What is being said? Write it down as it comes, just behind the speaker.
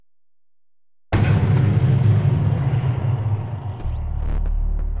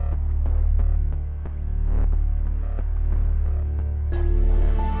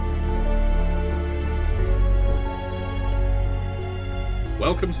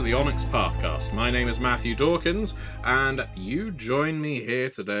welcome to the Onyx Pathcast. My name is Matthew Dawkins, and you join me here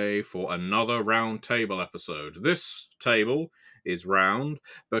today for another round table episode. This table is round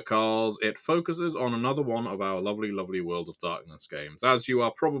because it focuses on another one of our lovely World of Darkness games. As you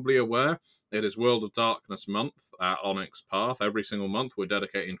are probably aware, it is World of Darkness month at Onyx Path. Every single month we're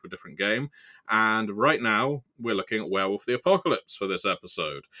dedicating to a different game, and right now we're looking at Werewolf the Apocalypse for this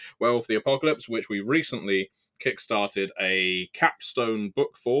episode. Werewolf the Apocalypse, which we recently kickstarted a capstone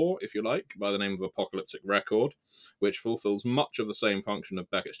book for, if you like, by the name of Apocalyptic Record, which fulfills much of the same function that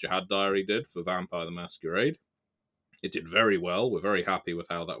Beckett's Jihad Diary did for Vampire the Masquerade. It did very well. We're very happy with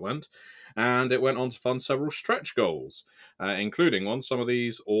how that went. And it went on to fund several stretch goals, including one some of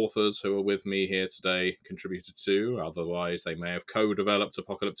these authors who are with me here today contributed to. Otherwise, they may have co-developed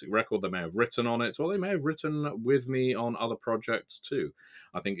Apocalyptic Record, they may have written on it, or they may have written with me on other projects too.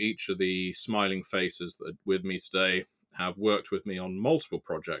 I think each of the smiling faces that are with me today have worked with me on multiple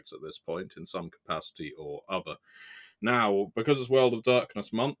projects at this point in some capacity or other. Now, because it's World of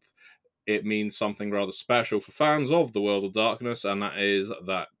Darkness month, it means something rather special for fans of the World of Darkness, and that is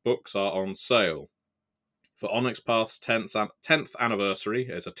that books are on sale. For Onyx Path's 10th anniversary,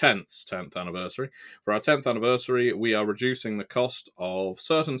 it's a 10th anniversary. For our 10th anniversary, we are reducing the cost of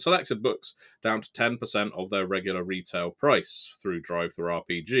certain selected books down to 10% of their regular retail price through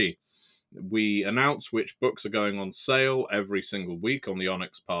DriveThruRPG. We announce which books are going on sale every single week on the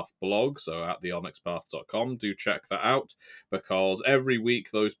Onyx Path blog, so at theonyxpath.com. Do check that out, because every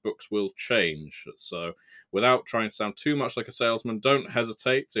week those books will change. So without trying to sound too much like a salesman, don't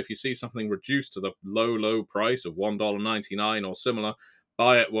hesitate. If you see something reduced to the low price of $1.99 or similar,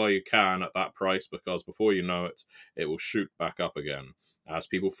 buy it while you can at that price, because before you know it, it will shoot back up again. As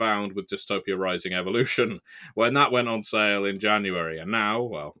people found with Dystopia Rising Evolution, when that went on sale in January. And now,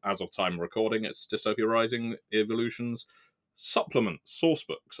 well, as of time of recording, it's Dystopia Rising Evolution's supplement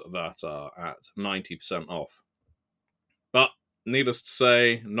sourcebooks that are at 90% off. But needless to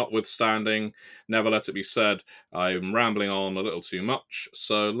say, notwithstanding, never let it be said, I'm rambling on a little too much,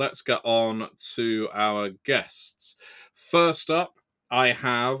 so let's get on to our guests. First up, I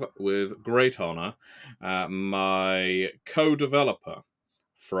have, with great honour, my co-developer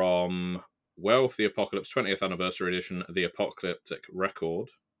from Werewolf the Apocalypse 20th Anniversary Edition, The Apocalyptic Record.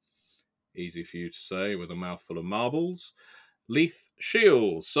 Easy for you to say with a mouthful of marbles. Leith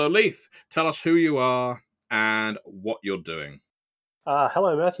Shields. So, Leith, tell us who you are and what you're doing.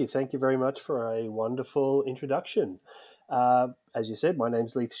 Hello, Matthew. Thank you very much for a wonderful introduction. As you said, my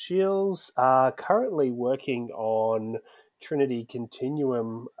name's Leith Shields. Currently working on Trinity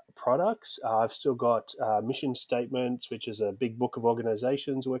Continuum products. I've still got mission statements, which is a big book of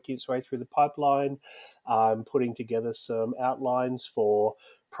organizations working its way through the pipeline. I'm putting together some outlines for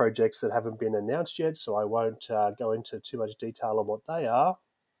projects that haven't been announced yet, so I won't go into too much detail on what they are.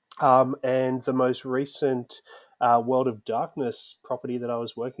 And the most recent World of Darkness property that I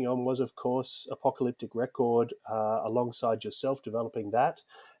was working on was, of course, Apocalyptic Record, alongside yourself developing that,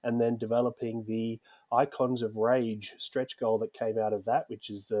 and then developing the Icons of Rage stretch goal that came out of that, which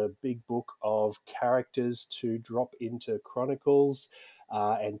is the big book of characters to drop into Chronicles,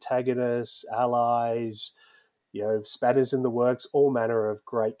 antagonists, allies, spanners in the works, all manner of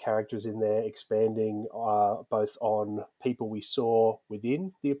great characters in there, expanding both on people we saw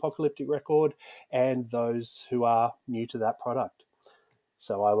within the Apocalyptic Record and those who are new to that product.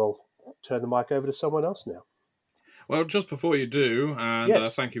 So I will turn the mic over to someone else now. Well, just before you do, and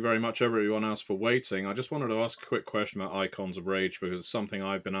Yes. thank you very much everyone else for waiting, I just wanted to ask a quick question about Icons of Rage, because it's something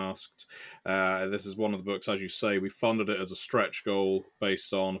I've been asked. This is one of the books, as you say, we funded it as a stretch goal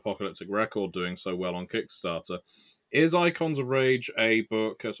based on Apocalyptic Record doing so well on Kickstarter. Is Icons of Rage a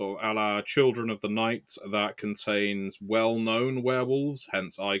book, sort of a la Children of the Night, that contains well-known werewolves,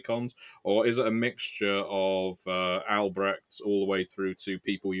 hence Icons, or is it a mixture of Albrechts all the way through to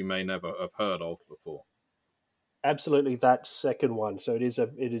people you may never have heard of before? Absolutely, that second one. So it is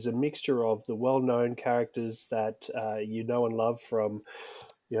a mixture of the well-known characters that you know and love from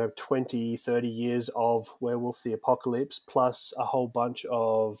 20, 30 years of Werewolf the Apocalypse, plus a whole bunch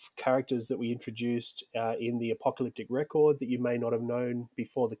of characters that we introduced in the Apocalyptic Record that you may not have known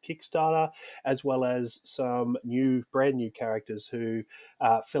before the Kickstarter, as well as some brand new characters who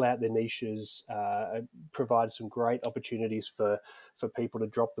fill out their niches, provide some great opportunities for people to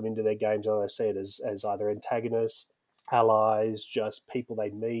drop them into their games, as I said, as either antagonists, allies, just people they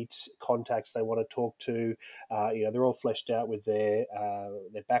meet, contacts they want to talk to. They're all fleshed out with their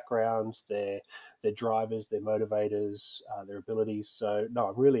backgrounds, their drivers, their motivators, their abilities. So, no,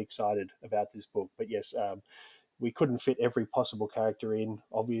 I'm really excited about this book. But yes, we couldn't fit every possible character in,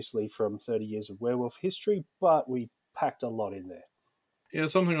 obviously, from 30 years of werewolf history, but we packed a lot in there. Yeah,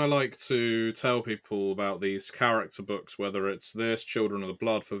 something I like to tell people about these character books, whether it's this, Children of the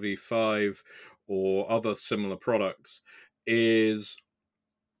Blood for V5, or other similar products, is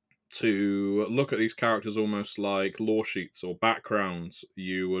to look at these characters almost like lore sheets or backgrounds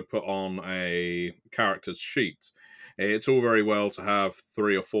you would put on a character's sheet. It's all very well to have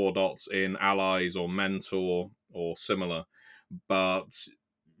 3 or 4 dots in allies or mentor or similar, but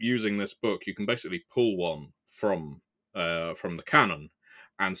using this book, you can basically pull one from the canon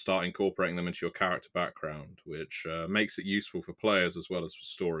and start incorporating them into your character background, which makes it useful for players as well as for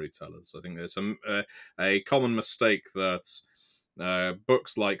storytellers. I think there's a common mistake that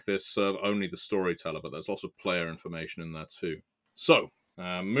books like this serve only the storyteller, but there's lots of player information in there too. So,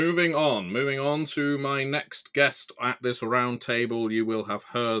 moving on to my next guest at this round table. You will have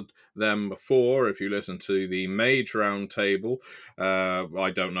heard them before if you listen to the Mage round table.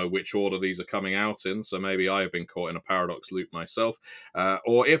 I don't know which order these are coming out in, so maybe I have been caught in a paradox loop myself.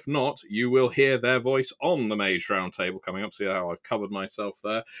 Or if not, you will hear their voice on the Mage round table coming up. See how I've covered myself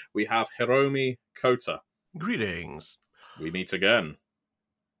there. We have Hiromi Kota. Greetings. We meet again.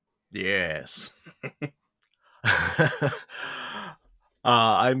 Yes.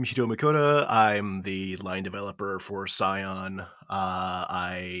 I'm Hiromi Kota. I'm the line developer for Scion.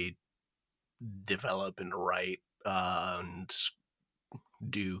 I develop and write and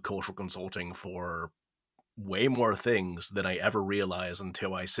do cultural consulting for way more things than I ever realize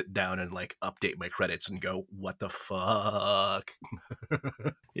until I sit down and update my credits and go, what the fuck?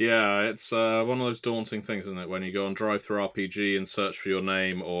 Yeah, it's one of those daunting things, isn't it? When you go on Drive Through RPG and search for your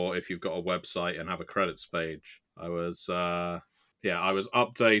name, or if you've got a website and have a credits page. I was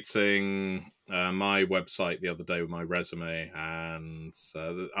updating my website the other day with my resume, and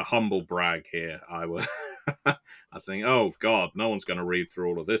a humble brag here. I was thinking, oh god, no one's going to read through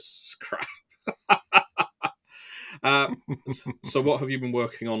all of this crap. So what have you been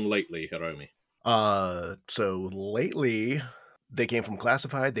working on lately, Hiromi? So lately, they came from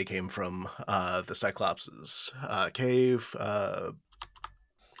Classified. They came from the Cyclops' cave.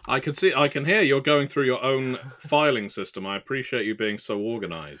 I can hear you're going through your own filing system. I appreciate you being so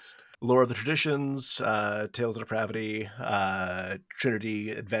organized. Lore of the Traditions, Tales of Depravity,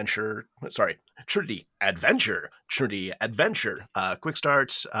 Trinity Adventure, Quick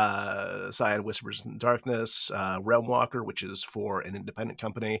Start, Cyan Whispers in Darkness, Realm Walker, which is for an independent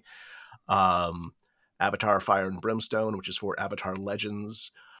company, Avatar Fire and Brimstone, which is for Avatar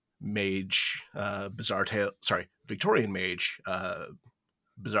Legends, Mage, Victorian Mage,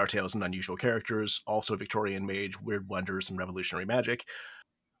 Bizarre Tales and Unusual Characters, also Victorian Mage, Weird Wonders and Revolutionary Magic,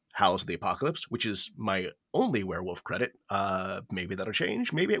 Howls of the Apocalypse, which is my only werewolf credit. Maybe that'll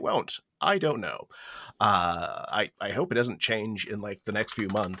change, maybe it won't. I don't know. I hope it doesn't change in the next few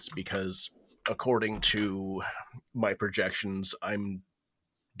months, because according to my projections, I'm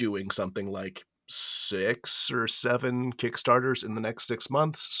doing something like 6 or 7 Kickstarters in the next 6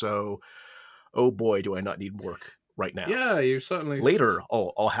 months. So, oh boy, do I not need work right now. Yeah, you certainly... Later,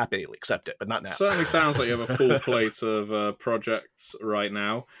 I'll happily accept it, but not now. Certainly sounds like you have a full plate of projects right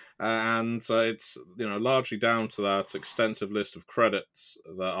now, and it's largely down to that extensive list of credits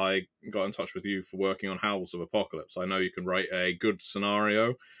that I got in touch with you for working on Howls of Apocalypse. I know you can write a good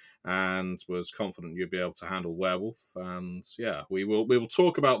scenario, and was confident you'd be able to handle Werewolf. And yeah, we will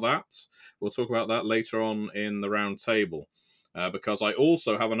talk about that. We'll talk about that later on in the round table, because I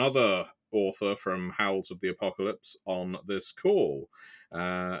also have another author from Howls of the Apocalypse on this call.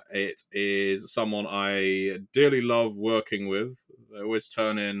 It is someone I dearly love working with. They always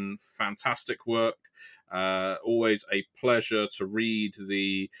turn in fantastic work. Always a pleasure to read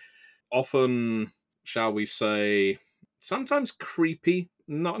the often, shall we say, sometimes creepy,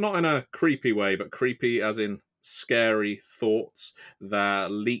 not in a creepy way, but creepy as in scary thoughts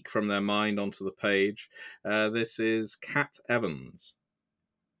that leak from their mind onto the page. This is Kat Evans.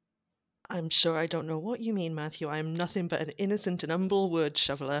 I'm sure I don't know what you mean, Matthew. I am nothing but an innocent and humble word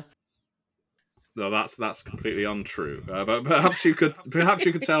shoveler. No, that's completely untrue. But perhaps you could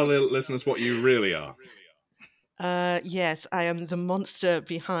tell the listeners what you really are. Yes, I am the monster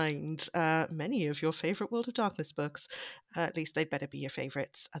behind many of your favourite World of Darkness books. At least they'd better be your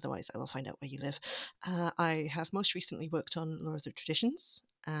favourites, otherwise I will find out where you live. I have most recently worked on Lore of the Traditions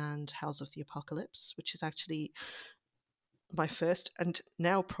and Howls of the Apocalypse, which is actually my first and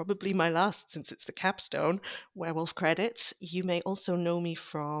now probably my last, since it's the capstone, werewolf credit. You may also know me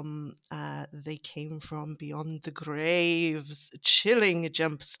from They Came From Beyond the Graves, chilling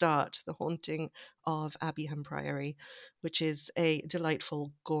jumpstart, The Haunting of Abbeyham Priory, which is a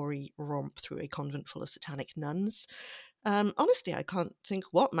delightful, gory romp through a convent full of satanic nuns. Honestly, I can't think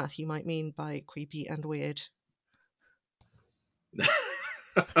what Matthew might mean by creepy and weird.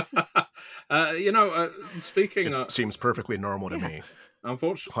 Speaking It seems perfectly normal to me.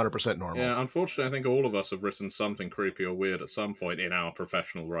 Unfortunately, 100% normal. yeah, unfortunately, I think all of us have written something creepy or weird at some point in our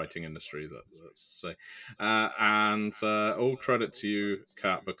professional writing industry. Let's say, and all credit to you,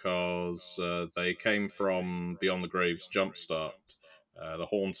 Kat, because they came from Beyond the Graves Jumpstart, the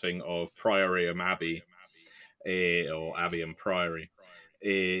haunting of Priorium Abbey, or Abbey and Priory.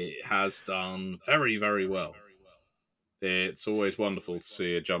 It has done very, very well. It's always wonderful to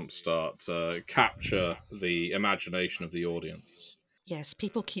see a jumpstart capture the imagination of the audience. Yes,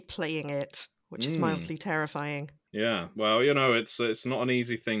 people keep playing it, which is Mm. mildly terrifying. Yeah, well, it's not an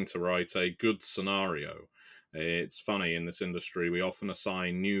easy thing to write a good scenario. It's funny, in this industry, we often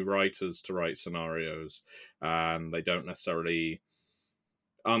assign new writers to write scenarios, and they don't necessarily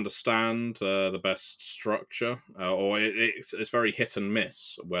understand the best structure, or it's very hit and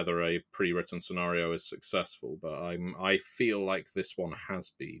miss whether a pre-written scenario is successful. But I feel like this one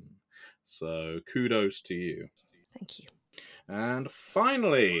has been. So kudos to you. Thank you. And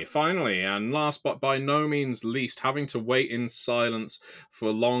finally, and last but by no means least, having to wait in silence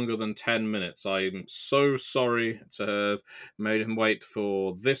for longer than 10 minutes. I'm so sorry to have made him wait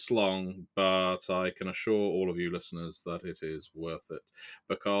for this long, but I can assure all of you listeners that it is worth it,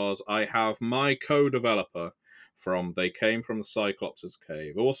 because I have my co-developer from They Came from the Cyclops'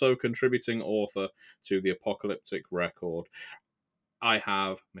 Cave, also contributing author to the Apocalyptic Record. I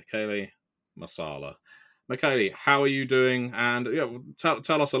have Michele Masala. Michele, how are you doing? And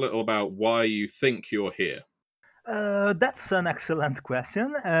tell us a little about why you think you're here. That's an excellent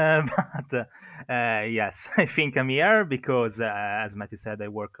question. But yes, I think I'm here because, as Matthew said, I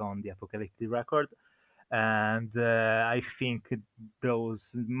work on the Apocalyptic Record, and I think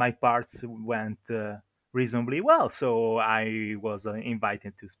my parts went reasonably well. So I was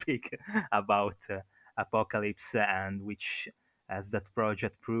invited to speak about Apocalypse, and which, as that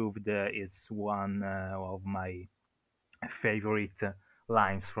project proved, is one of my favorite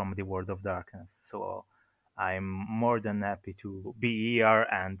lines from the World of Darkness. So I'm more than happy to be here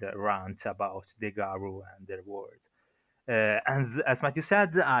and rant about the Garu and their world. As Matthew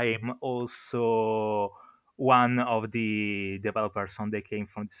said, I'm also one of the developers on They Came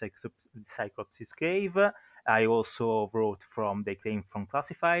from the Cyclops' Cave. I also wrote from They Came from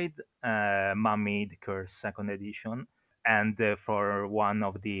Classified, Mummy the Curse Second Edition, and for one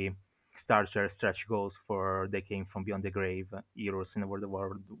of the starter stretch goals for They Came from Beyond the Grave, Heroes in the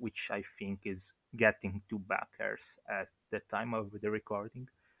World, which I think is getting to backers at the time of the recording.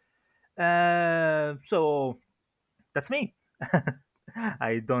 So that's me.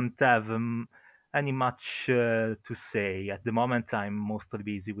 I don't have any much to say at the moment. I'm mostly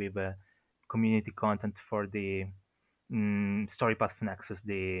busy with community content for the Story Path Nexus,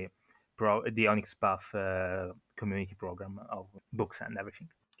 the Onyx Path community program of books and everything.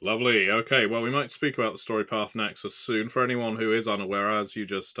 Lovely. Okay, well, we might speak about the Story Path Nexus soon. For anyone who is unaware, as you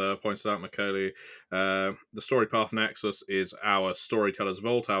just pointed out, Michele, the Story Path Nexus is our Storytellers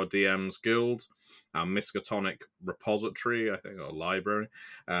Vault, our DM's Guild, our Miskatonic repository, I think, or library.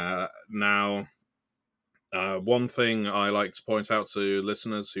 Now, one thing I like to point out to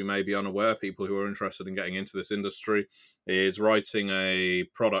listeners who may be unaware, people who are interested in getting into this industry, is writing a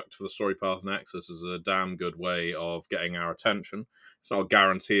product for the Story Path Nexus is a damn good way of getting our attention. It's not a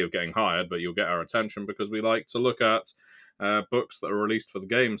guarantee of getting hired, but you'll get our attention because we like to look at books that are released for the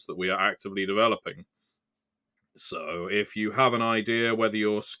games that we are actively developing. So if you have an idea, whether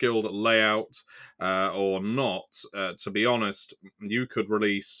you're skilled at layout or not, to be honest, you could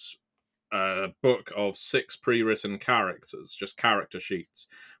release a book of 6 pre-written characters, just character sheets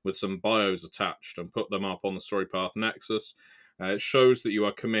with some bios attached, and put them up on the Story Path Nexus. It shows that you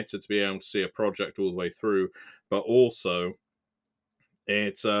are committed to being able to see a project all the way through, but also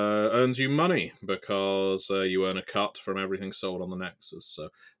it earns you money because you earn a cut from everything sold on the Nexus. So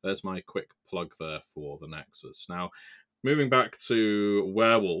there's my quick plug there for the Nexus. Now, moving back to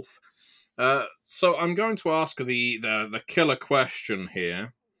Werewolf. So I'm going to ask the killer question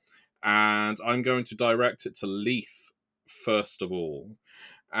here, and I'm going to direct it to Leith first of all.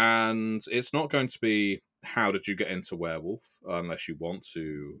 And it's not going to be how did you get into Werewolf, unless you want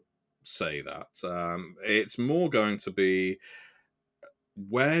to say that. It's more going to be,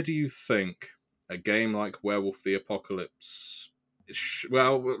 where do you think a game like Werewolf the Apocalypse...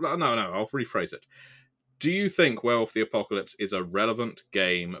 Well, no, I'll rephrase it. Do you think Werewolf the Apocalypse is a relevant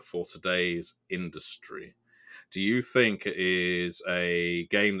game for today's industry? Do you think it is a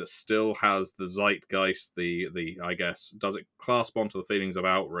game that still has the zeitgeist, the I guess, does it clasp onto the feelings of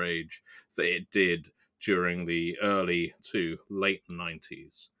outrage that it did during the early to late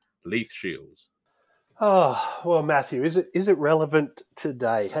 90s? Leith Shields. Oh, well, Matthew, is it relevant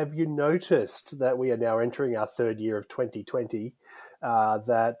today? Have you noticed that we are now entering our third year of 2020,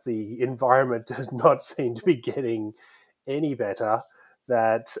 that the environment does not seem to be getting any better,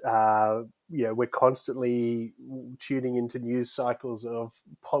 that we're constantly tuning into news cycles of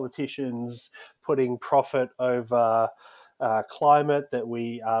politicians putting profit over climate, that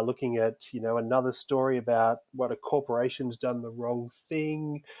we are looking at another story about what a corporation's done the wrong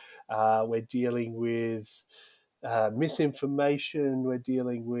thing. We're dealing with misinformation. We're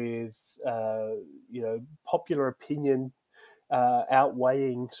dealing with popular opinion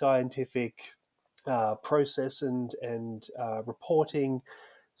outweighing scientific process and reporting.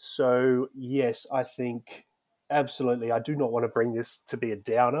 So yes, I think absolutely. I do not want to bring this to be a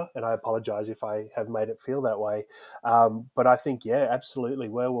downer, and I apologize if I have made it feel that way. But I think, yeah, absolutely,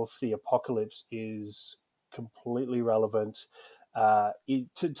 Werewolf the Apocalypse is completely relevant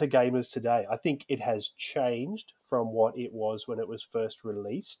to gamers today. I think it has changed from what it was when it was first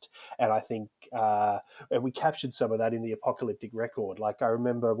released, and I think and we captured some of that in the Apocalyptic Record. Like I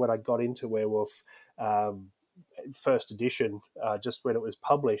remember when I got into Werewolf. First edition, just when it was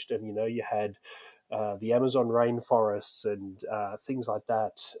published, and you had the Amazon rainforests and things like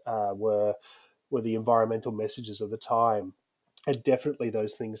that were the environmental messages of the time. And definitely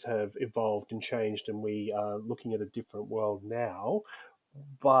those things have evolved and changed, and we are looking at a different world now.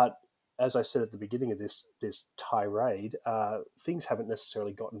 But as I said at the beginning of this tirade, things haven't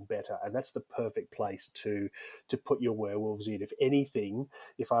necessarily gotten better, and that's the perfect place to put your werewolves in. If anything,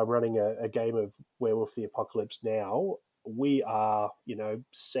 if I'm running a game of Werewolf the Apocalypse now, we are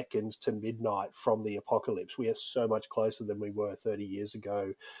seconds to midnight from the apocalypse. We are so much closer than we were 30 years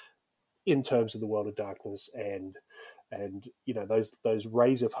ago in terms of the world of darkness, and those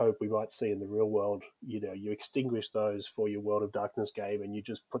rays of hope we might see in the real world. You extinguish those for your World of Darkness game, and you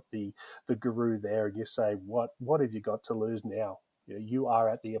just put the Garou there, and you say, what have you got to lose now? You are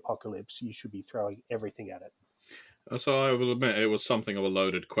at the apocalypse. You should be throwing everything at it. So I will admit it was something of a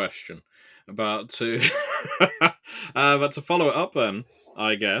loaded question, but to but to follow it up, then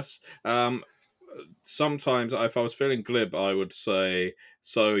I guess sometimes if I was feeling glib, I would say,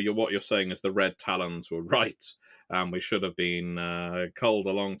 so what you're saying is the Red Talons were right, and we should have been culled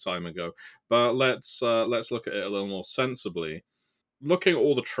a long time ago. But let's look at it a little more sensibly. Looking at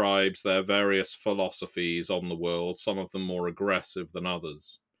all the tribes, their various philosophies on the world, some of them more aggressive than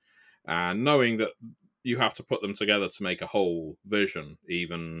others, and knowing that you have to put them together to make a whole vision,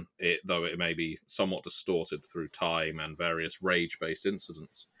 though it may be somewhat distorted through time and various rage-based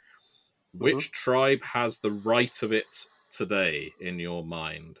incidents. Which tribe has the right of it today, in your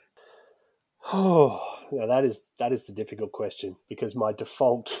mind? Oh, now that is the difficult question, because my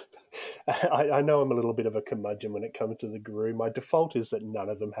default, I know I'm a little bit of a curmudgeon when it comes to the Garou. My default is that none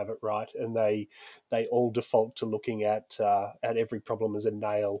of them have it right, and they all default to looking at every problem as a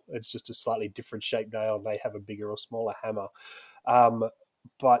nail. It's just a slightly different shaped nail, and they have a bigger or smaller hammer.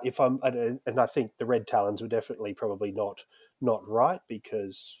 But and I think the Red Talons were definitely probably not right,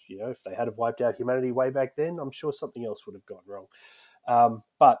 because if they had have wiped out humanity way back then, I'm sure something else would have gone wrong.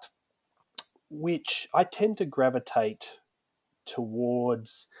 But which I tend to gravitate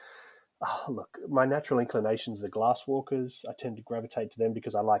towards. Look, my natural inclinations are the Glasswalkers. I tend to gravitate to them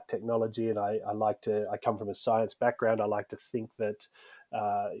because I like technology, and I come from a science background. I like to think that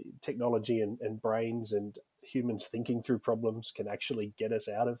technology and brains and humans thinking through problems can actually get us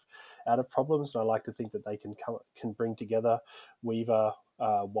out of problems. And I like to think that they can bring together Weaver,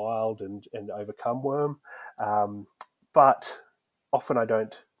 Wild, and overcome Worm. But often I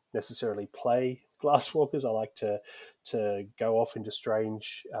don't necessarily play Glasswalkers. I like to go off into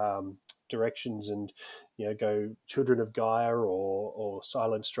strange directions, and go Children of Gaia or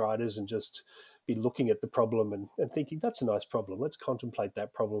Silent Striders, and just be looking at the problem and thinking, that's a nice problem. Let's contemplate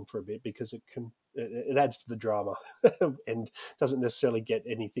that problem for a bit, because it adds to the drama and doesn't necessarily get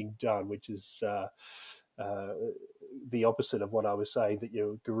anything done, which is the opposite of what I was saying that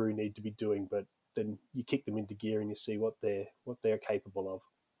your Garou need to be doing. But then you kick them into gear and you see what they're capable of.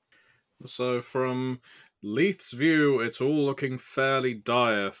 So, from Leith's view, it's all looking fairly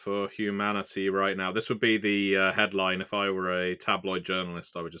dire for humanity right now. This would be the headline if I were a tabloid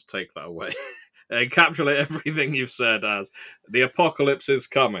journalist. I would just take that away and encapsulate everything you've said as the apocalypse is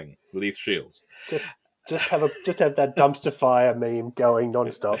coming. Leith Shields. Just have that dumpster fire meme going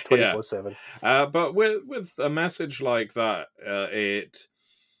nonstop, 24/7. But with a message like that,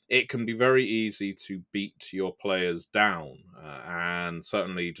 it can be very easy to beat your players down and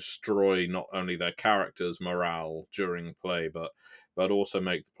certainly destroy not only their characters' morale during play, but also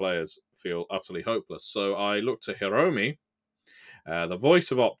make the players feel utterly hopeless. So I look to Hiromi, the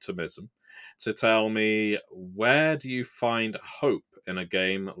voice of optimism, to tell me, where do you find hope in a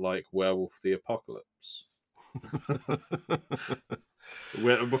game like Werewolf the Apocalypse?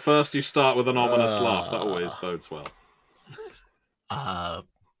 But first, you start with an ominous laugh. That always bodes well.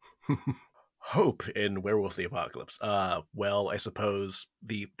 Hope in Werewolf the Apocalypse. Well, I suppose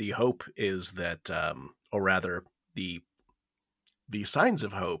the hope is that, or rather, the signs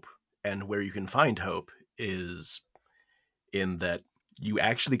of hope and where you can find hope is in that you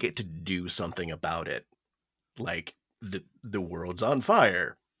actually get to do something about it. Like the world's on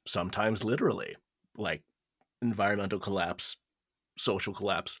fire, sometimes literally, like environmental collapse, social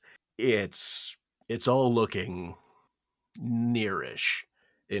collapse. It's all looking nearish.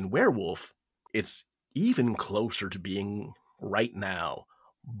 In Werewolf, it's even closer to being right now,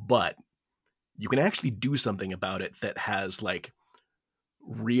 but you can actually do something about it that has like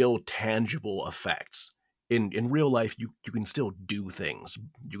real tangible effects. In real life, you can still do things,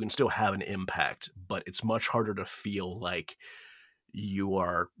 you can still have an impact, but it's much harder to feel like you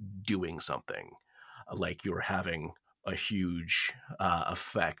are doing something, like you're having a huge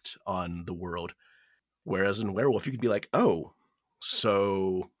effect on the world. Whereas in Werewolf, you could be like, oh,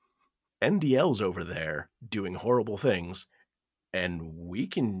 so NDL's over there doing horrible things, and we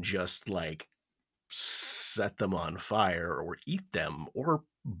can just like set them on fire or eat them or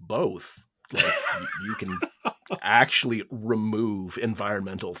both. Like you can actually remove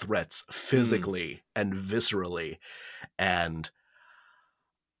environmental threats physically and viscerally. And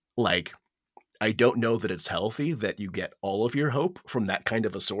like, I don't know that it's healthy that you get all of your hope from that kind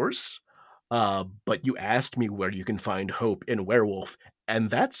of a source. But you asked me where you can find hope in Werewolf, and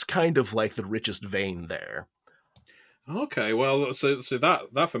that's kind of like the richest vein there. Okay, well, so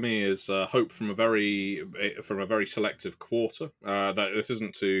that for me is hope from a very selective quarter. That this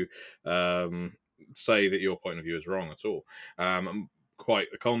isn't to say that your point of view is wrong at all. Quite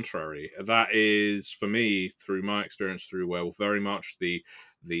the contrary. That is for me, through my experience through Werewolf, very much the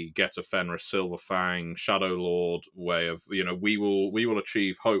Get of Fenris, Silverfang, Shadow Lord way of, we will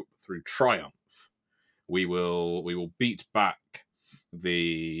achieve hope through triumph. We will beat back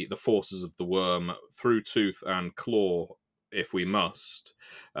the forces of the worm through tooth and claw if we must,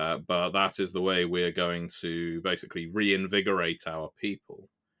 but that is the way we're going to basically reinvigorate our people.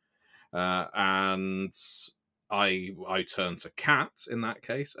 And I turn to Kat in that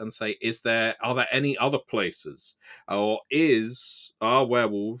case and say, are there any other places, or are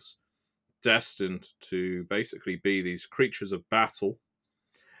werewolves destined to basically be these creatures of battle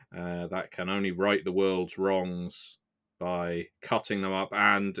that can only right the world's wrongs by cutting them up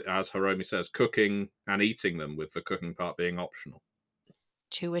and, as Hiromi says, cooking and eating them, with the cooking part being optional?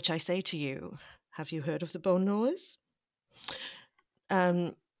 To which I say to you, have you heard of the bone gnawers?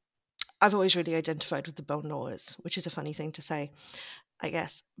 I've always really identified with the bone gnawers, which is a funny thing to say, I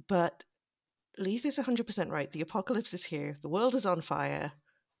guess. But Leith is 100% right. The apocalypse is here. The world is on fire.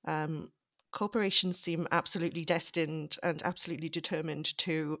 Corporations seem absolutely destined and absolutely determined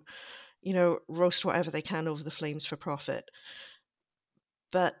to, roast whatever they can over the flames for profit.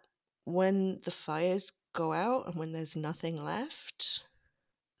 But when the fires go out and when there's nothing left,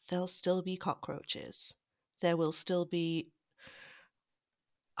 there'll still be cockroaches. There will still be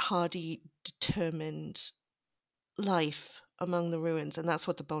hardy, determined life among the ruins, and that's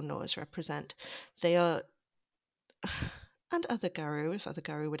what the bone gnawers represent. They are, and other Garou, if other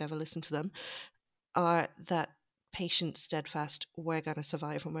Garou would ever listen to them, are that patient, steadfast, we're going to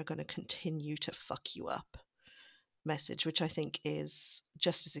survive and we're going to continue to fuck you up message, which I think is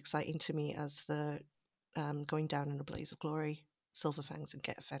just as exciting to me as the going down in a blaze of glory, Silverfangs and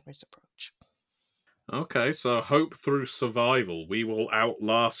Get of Fenris approach. Okay, so hope through survival. We will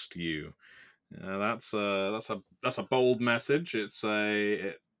outlast you. That's a bold message.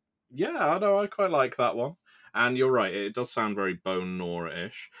 Yeah, I know, I quite like that one. And you're right, it does sound very Bone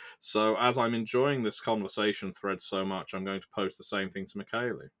Gnawer-ish. So as I'm enjoying this conversation thread so much, I'm going to pose the same thing to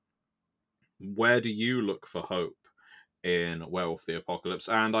Michaeli. Where do you look for hope in Werewolf the Apocalypse?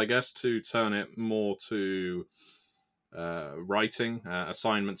 And I guess to turn it more to writing,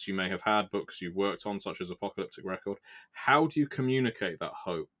 assignments you may have had, books you've worked on, such as Apocalyptic Record, how do you communicate that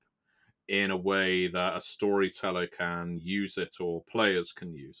hope in a way that a storyteller can use it or players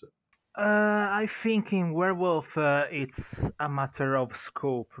can use it? I think in Werewolf it's a matter of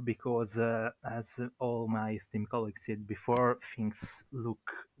scope because, as all my esteemed colleagues said before, things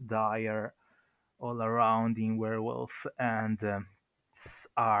look dire all around in Werewolf, and it's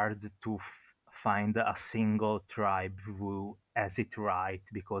hard to find a single tribe who has it right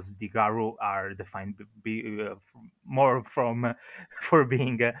because the Garou are defined more from for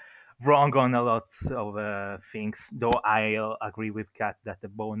being wrong on a lot of things. Though I'll agree with Kat that the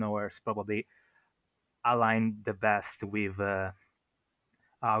Bow Knowers probably align the best with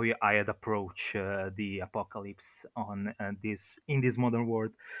how I had approached the apocalypse on this in this modern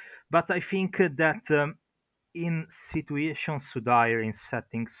world. But I think that in situations so dire, in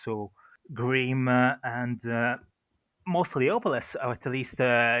settings so grim and mostly hopeless, or at least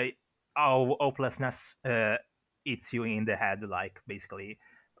how hopelessness hits you in the head, like basically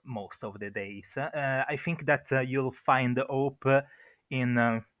most of the days. I think that you'll find hope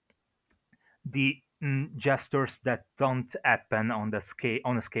in the gestures that don't happen on a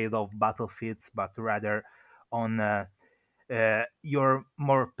scale of battlefields, but rather on your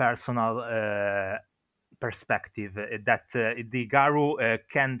more personal perspective. That the Garu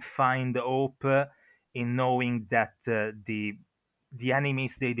can find hope in knowing that the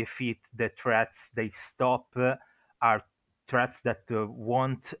enemies they defeat, the threats they stop, are threats that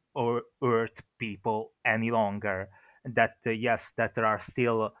won't or hurt people any longer. That yes, that there are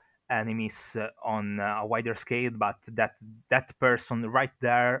still enemies on a wider scale, but that person right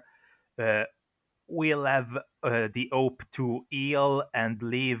there uh, will have the hope to heal and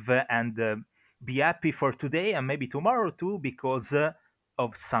live and be happy for today and maybe tomorrow too because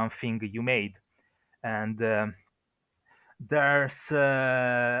of something you made. And there's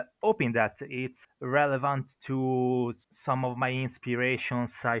hoping that it's relevant to some of my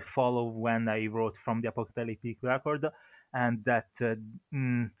inspirations I follow when I wrote from the apocalyptic record, and that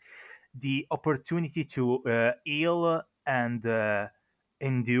the opportunity to heal and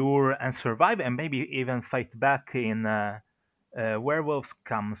endure and survive and maybe even fight back in werewolves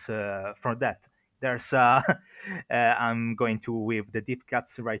comes from that. There's I'm going to with the deep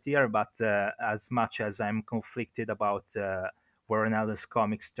cuts right here, but as much as I'm conflicted about Warren Ellis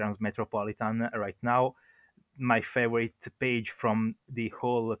comics Transmetropolitan right now, my favorite page from the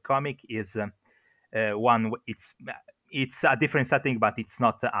whole comic is one. It's a different setting, but it's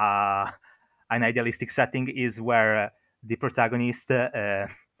not an idealistic setting. Is where the protagonist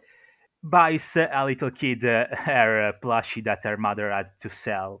buys a little kid her plushie that her mother had to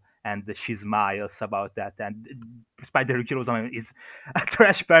sell, and she smiles about that. And Spider Jerusalem is a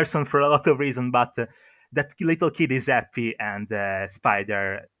trash person for a lot of reasons, but that little kid is happy, and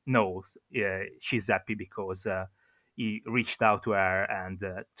Spider knows she's happy because he reached out to her and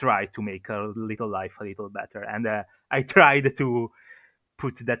tried to make her little life a little better. And I tried to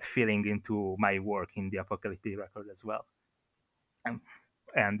put that feeling into my work in the Apocalyptic Record as well. Um,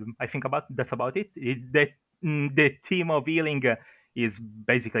 and I think that's about it. The theme of healing is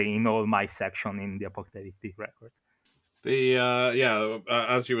basically in all my section in the Apocalyptic Record. The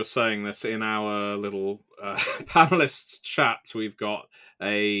as you were saying this in our little panelists chat, we've got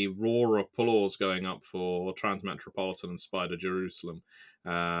a roar of applause going up for Transmetropolitan and Spider Jerusalem.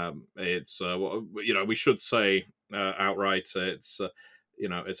 It's we should say outright it's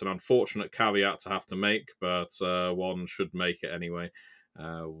it's an unfortunate caveat to have to make, but one should make it anyway.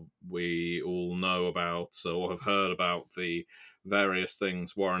 We all know about or have heard about the various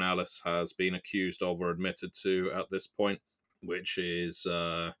things Warren Ellis has been accused of or admitted to at this point, which is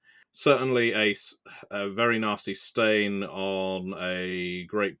certainly a very nasty stain on a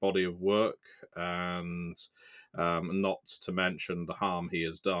great body of work, and not to mention the harm he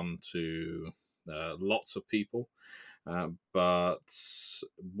has done to lots of people. But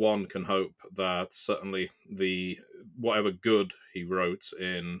one can hope that certainly whatever good he wrote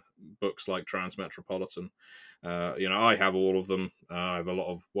in books like Transmetropolitan, I have all of them. I have a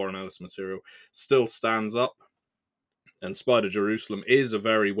lot of Warren Ellis material. Still stands up, and Spider Jerusalem is a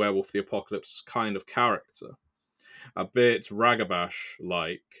very Werewolf the Apocalypse kind of character, a bit Ragabash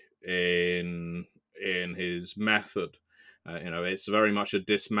like in his method. It's very much a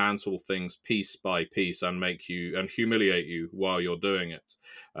dismantle things piece by piece and make you and humiliate you while you're doing it.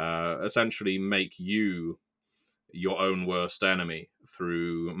 Essentially, make you your own worst enemy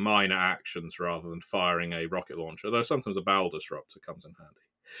through minor actions rather than firing a rocket launcher. Though sometimes a bowel disruptor comes in handy.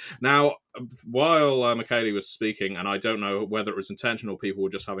 Now, while Michaeli was speaking, and I don't know whether it was intentional, people were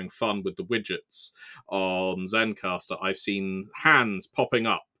just having fun with the widgets on Zencastr, I've seen hands popping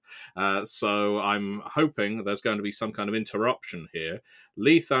up. So I'm hoping there's going to be some kind of interruption here.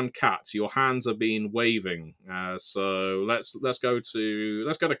 Leith and Kat, your hands have been waving. So let's go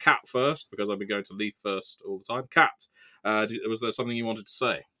to Kat first, because I've been going to Leith first all the time. Kat, was there something you wanted to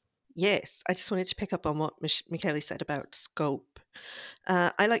say? Yes, I just wanted to pick up on what Michele said about scope.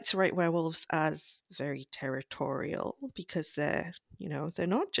 I like to write werewolves as very territorial because they're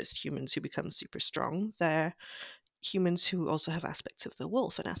not just humans who become super strong. They're humans who also have aspects of the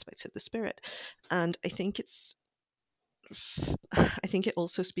wolf and aspects of the spirit. And I think it's I think it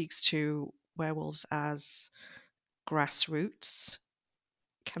also speaks to werewolves as grassroots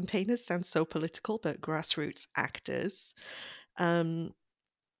campaigners. Sounds so political, but grassroots actors.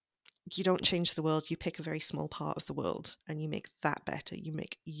 You don't change the world, you pick a very small part of the world and you make that better. You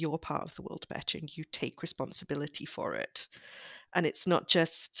make your part of the world better and you take responsibility for it. And it's not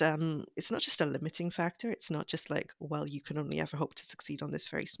just a limiting factor. It's not just like, well, you can only ever hope to succeed on this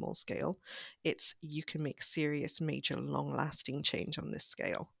very small scale. It's you can make serious, major, long-lasting change on this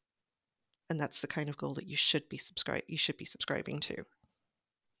scale. And that's the kind of goal that you should be subscribing to.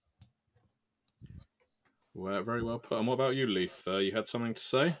 Well, very well put. And what about you, Leith? You had something to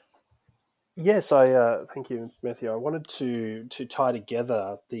say? Yes, I thank you, Matthew. I wanted to tie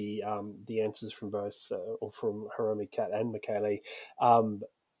together the answers from both or from Hiromi, Kat, and Michele.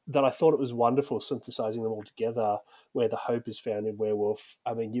 That I thought it was wonderful synthesizing them all together, where the hope is found in werewolf.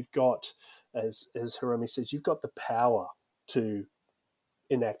 I mean, you've got, as Hiromi says, you've got the power to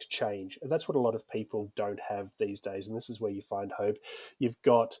enact change, and that's what a lot of people don't have these days. And this is where you find hope. You've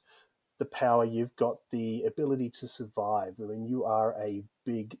got the power, you've got the ability to survive. I mean, you are a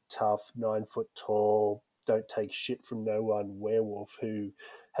big, tough, 9 foot tall, don't take shit from no one werewolf who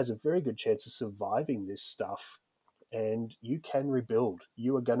has a very good chance of surviving this stuff. And you can rebuild.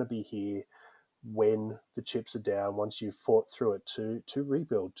 You are going to be here when the chips are down, once you've fought through it, to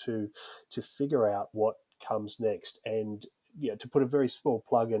rebuild, to figure out what comes next. And to put a very small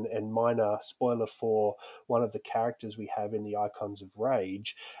plug and minor spoiler for one of the characters we have in the Icons of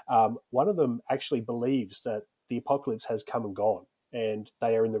Rage, one of them actually believes that the apocalypse has come and gone, and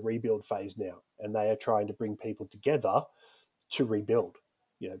they are in the rebuild phase now, and they are trying to bring people together to rebuild.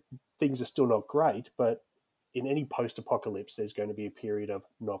 Things are still not great, but in any post-apocalypse, there's going to be a period of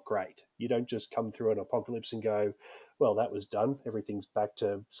not great. You don't just come through an apocalypse and go, well, that was done. Everything's back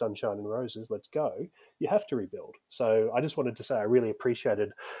to sunshine and roses. Let's go. You have to rebuild. So I just wanted to say I really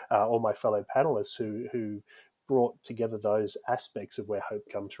appreciated all my fellow panelists who brought together those aspects of where hope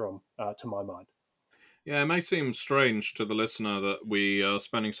comes from, to my mind. Yeah, it may seem strange to the listener that we are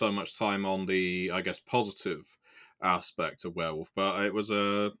spending so much time on the, I guess, positive aspect of werewolf, but it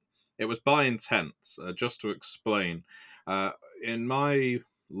was by intent. Just to explain, in my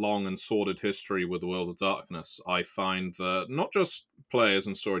long and sordid history with the World of Darkness, I find that not just players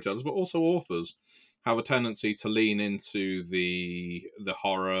and storytellers, but also authors have a tendency to lean into the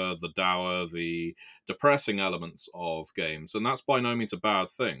horror, the dour, the depressing elements of games, and that's by no means a bad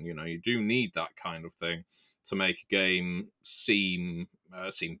thing. You do need that kind of thing to make a game seem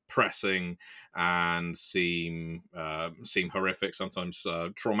pressing and seem horrific, sometimes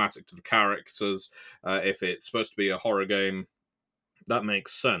traumatic to the characters. If it's supposed to be a horror game, that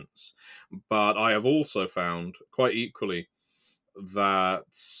makes sense. But I have also found quite equally that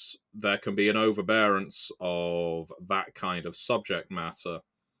there can be an overbearance of that kind of subject matter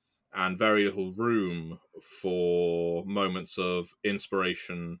and very little room for moments of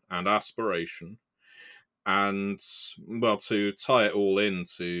inspiration and aspiration. And, well, to tie it all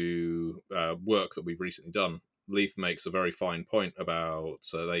into work that we've recently done, Leith makes a very fine point about,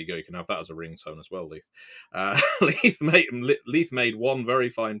 there you go, you can have that as a ringtone as well, Leith. Leith made one very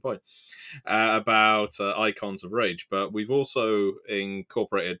fine point about Icons of Rage, but we've also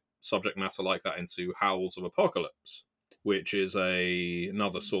incorporated subject matter like that into Howls of Apocalypse, which is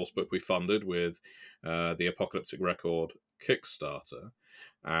another source book we funded with the Apocalyptic Record Kickstarter.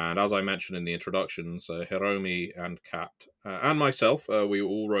 And as I mentioned in the introductions, Hiromi and Kat and myself, we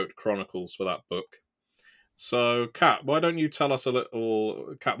all wrote chronicles for that book. So, Kat, why don't you tell us a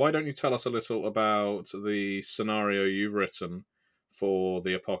little about the scenario you've written for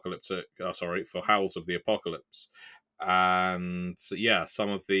the for Howls of the Apocalypse, and some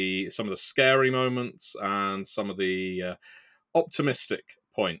of the scary moments and some of the optimistic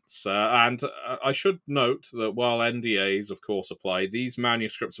points. And I should note that while NDAs, of course, apply, these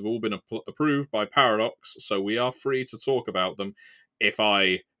manuscripts have all been approved by Paradox, so we are free to talk about them if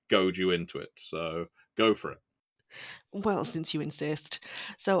I goad you into it. So go for it. Well, since you insist.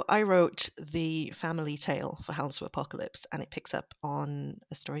 So I wrote the family tale for Howls of Apocalypse, and it picks up on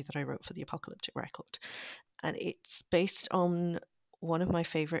a story that I wrote for the Apocalyptic Record. And it's based on one of my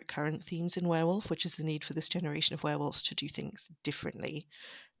favorite current themes in Werewolf, which is the need for this generation of werewolves to do things differently.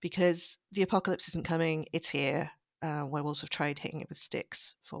 Because the apocalypse isn't coming, it's here. Werewolves have tried hitting it with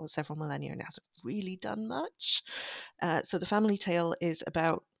sticks for several millennia and it hasn't really done much. So the family tale is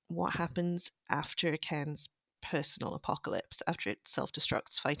about what happens after Ken's personal apocalypse, after it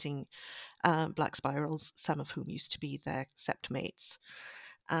self-destructs fighting black spirals, some of whom used to be their septmates.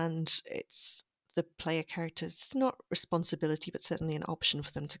 And it's the player characters, not responsibility, but certainly an option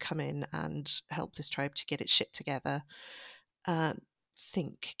for them to come in and help this tribe to get its shit together.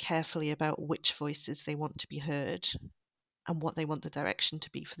 Think carefully about which voices they want to be heard and what they want the direction to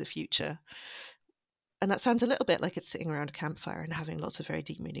be for the future. And that sounds a little bit like it's sitting around a campfire and having lots of very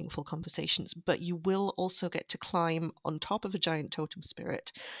deep, meaningful conversations, but you will also get to climb on top of a giant totem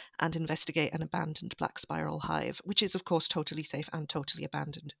spirit and investigate an abandoned Black Spiral hive, which is, of course, totally safe and totally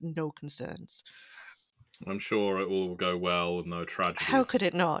abandoned. No concerns. I'm sure it will go well with no tragedies. How could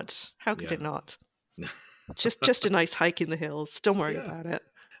it not? How could it not? Just a nice hike in the hills. Don't worry about it.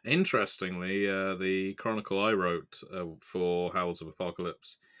 Interestingly, the chronicle I wrote for Howls of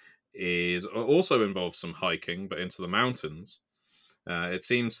Apocalypse also involves some hiking, but into the mountains. It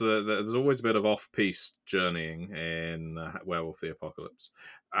seems that there's always a bit of off-piste journeying in Werewolf the Apocalypse,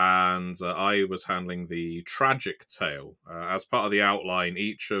 and I was handling the tragic tale. As part of the outline,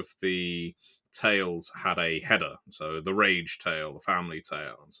 each of the tales had a header, so the rage tale, the family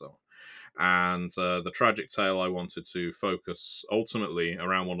tale, and so on. And the tragic tale I wanted to focus ultimately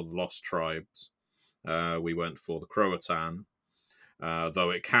around one of the lost tribes. We went for the Croatan, though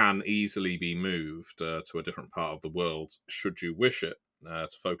it can easily be moved to a different part of the world, should you wish it,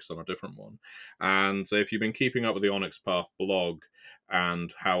 to focus on a different one. And if you've been keeping up with the Onyx Path blog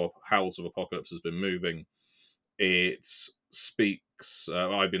and how Howls of Apocalypse has been moving, it speaks,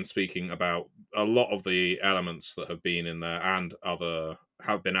 I've been speaking about a lot of the elements that have been in there and other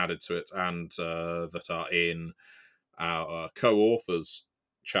have been added to it, and that are in our co-authors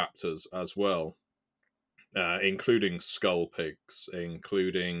chapters as well. Including Skull Pigs,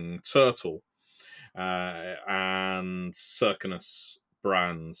 including Turtle, and Circanus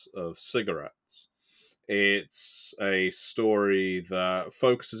brands of cigarettes. It's a story that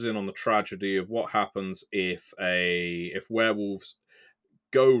focuses in on the tragedy of what happens if werewolves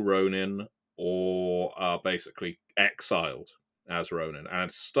go Ronin or are basically exiled as Ronin,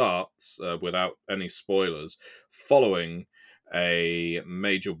 and starts, without any spoilers, following a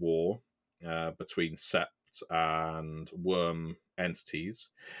major war between Sept and Worm entities,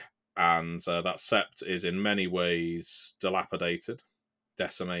 and that Sept is in many ways dilapidated,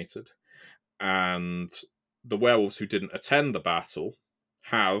 decimated, and the werewolves who didn't attend the battle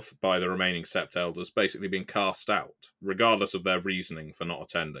have, by the remaining Sept elders, basically been cast out, regardless of their reasoning for not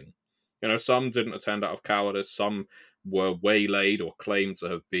attending. You know, some didn't attend out of cowardice, some were waylaid or claimed to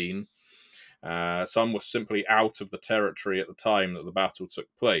have been. Some were simply out of the territory at the time that the battle took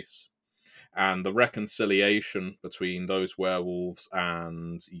place. And the reconciliation between those werewolves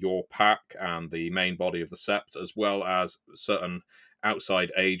and your pack and the main body of the Sept, as well as certain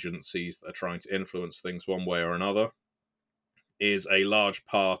outside agencies that are trying to influence things one way or another, is a large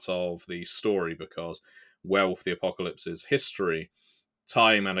part of the story, because Werewolf the Apocalypse's history,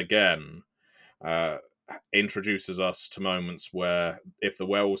 time and again, introduces us to moments where if the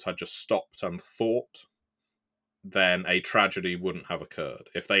werewolves had just stopped and thought, then a tragedy wouldn't have occurred.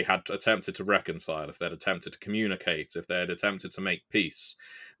 If they had attempted to reconcile, if they'd attempted to communicate, if they had attempted to make peace,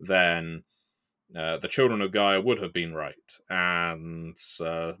 then the children of Gaia would have been right, and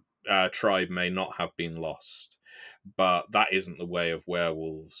our tribe may not have been lost. But that isn't the way of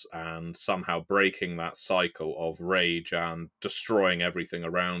werewolves, and somehow breaking that cycle of rage and destroying everything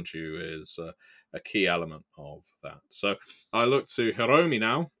around you is a key element of that. So I look to Hiromi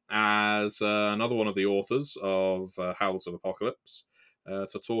now as another one of the authors of Howls of Apocalypse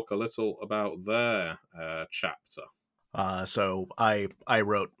to talk a little about their chapter. So I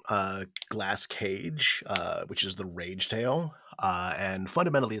wrote Glass Cage, which is the Rage Tale, and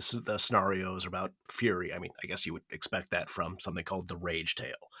fundamentally the scenario is about fury. I mean, I guess you would expect that from something called the Rage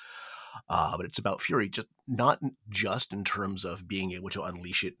Tale, but it's about fury, just not just in terms of being able to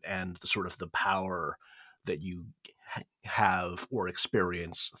unleash it and the sort of the power that you have or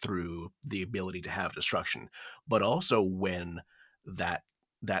experience through the ability to have destruction, but also when that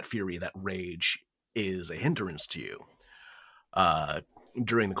fury, that rage, is a hindrance to you.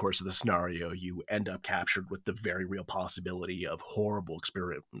 During the course of the scenario, you end up captured with the very real possibility of horrible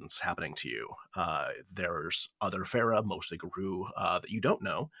experiments happening to you. There's other Farah, mostly Guru, that you don't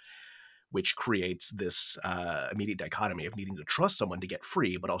know, which creates this immediate dichotomy of needing to trust someone to get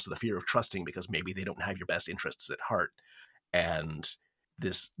free, but also the fear of trusting because maybe they don't have your best interests at heart. And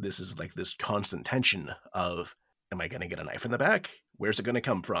this is like this constant tension of, am I going to get a knife in the back? Where's it going to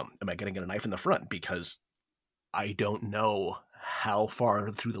come from? Am I going to get a knife in the front? Because I don't know how far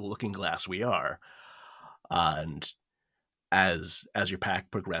through the looking glass we are. And as your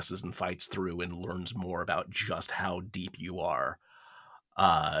pack progresses and fights through and learns more about just how deep you are,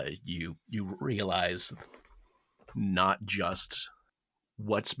 you realize not just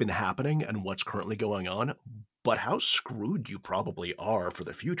what's been happening and what's currently going on, but how screwed you probably are for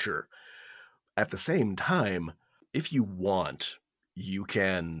the future. At the same time, if you want, you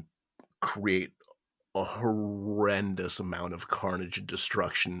can create a horrendous amount of carnage and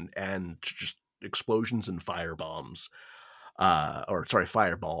destruction and just explosions and firebombs.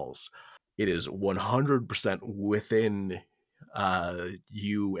 Fireballs. It is 100% within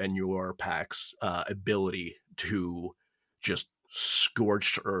you and your pack's ability to just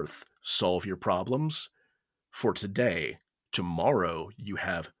scorched earth solve your problems for today. Tomorrow, you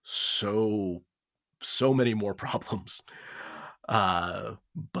have so many more problems,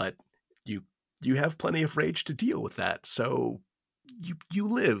 but you have plenty of rage to deal with that. So you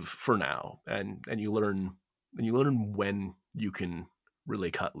live for now, and you learn when you can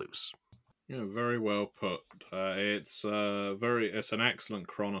really cut loose. Yeah, very well put. It's an excellent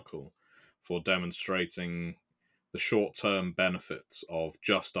chronicle for demonstrating the short-term benefits of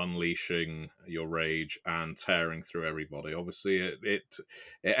just unleashing your rage and tearing through everybody. Obviously, it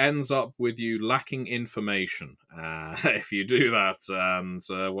ends up with you lacking information if you do that, and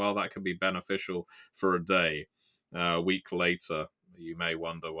while that can be beneficial for a day, a week later you may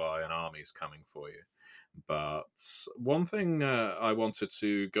wonder why an army's coming for you. But one thing I wanted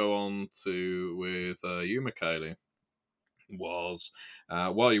to go on to with you, Michaeli, was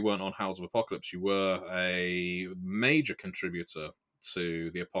while you weren't on House of Apocalypse, you were a major contributor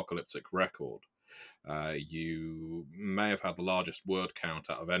to the Apocalyptic Record. You may have had the largest word count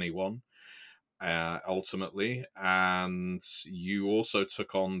out of anyone, ultimately, and you also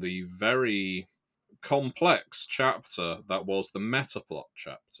took on the very complex chapter that was the Metaplot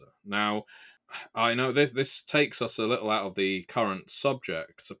chapter. Now, I know this takes us a little out of the current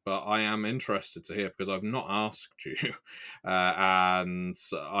subject, but I am interested to hear because I've not asked you, and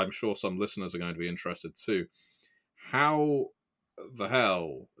I'm sure some listeners are going to be interested too. How the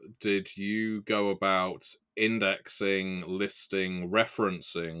hell did you go about indexing, listing,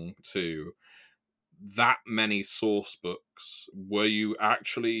 referencing to that many source books? Were you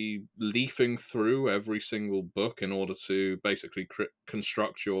actually leafing through every single book in order to basically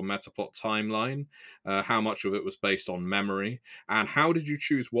construct your Metaplot timeline? How much of it was based on memory? And how did you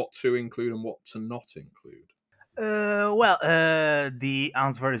choose what to include and what to not include? The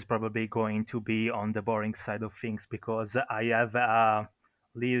answer is probably going to be on the boring side of things because I have a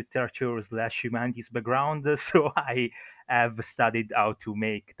literature/humanities background, so I have studied how to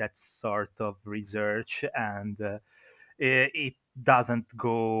make that sort of research, and it doesn't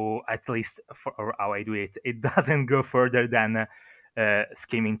go, at least for how I do it, it doesn't go further than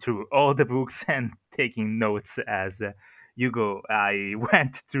skimming through all the books and taking notes as you go. I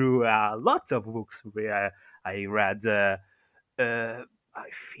went through a lot of books where I read. I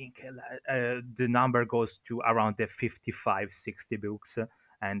think the number goes to around the 55, 60 books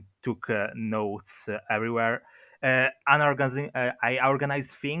and took notes everywhere. I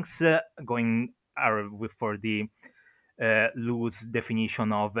organize things going for the loose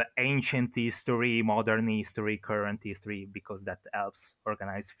definition of ancient history, modern history, current history, because that helps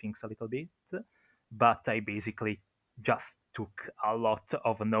organize things a little bit. But I basically just took a lot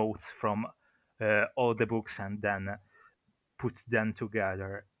of notes from all the books and then put them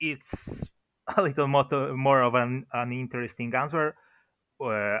together. It's a little more of an interesting answer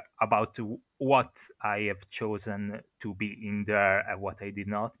about what I have chosen to be in there and what I did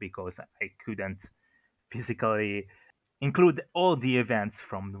not, because I couldn't physically include all the events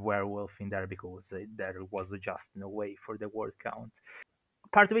from the werewolf in there because there was just no way for the word count.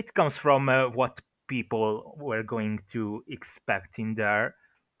 Part of it comes from what people were going to expect in there,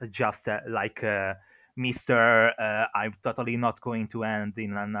 just like Mr. I'm totally not going to end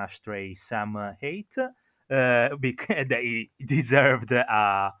in an ashtray, Sam hate, because they deserved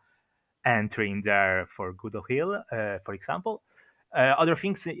entry in there for Good or Hill, for example. Other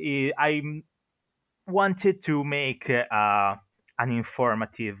things, I wanted to make an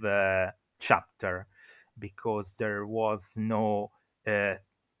informative chapter because there was no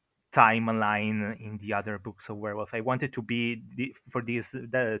timeline in the other books of werewolf. I wanted to be to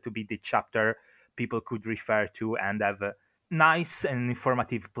be the chapter people could refer to and have a nice and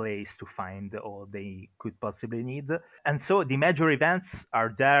informative place to find all they could possibly need. And so the major events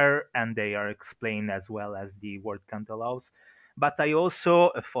are there and they are explained as well as the word count allows. But I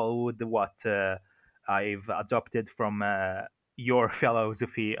also followed what I've adopted from your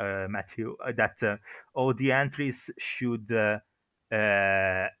philosophy, Matthew, that all the entries should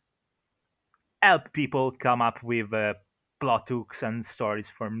help people come up with plot hooks and stories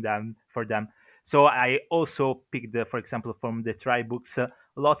for them. So I also picked, for example, from the Tribe books,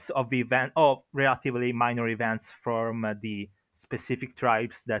 lots of relatively minor events from the specific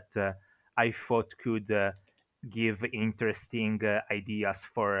tribes that I thought could give interesting ideas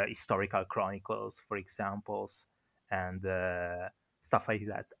for historical chronicles, for examples, and stuff like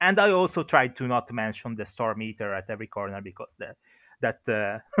that. And I also tried to not mention the Storm Eater at every corner because that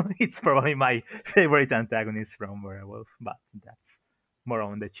it's probably my favorite antagonist from Werewolf, but that's more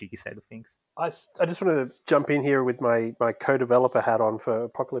on the cheeky side of things. I just want to jump in here with my co-developer hat on for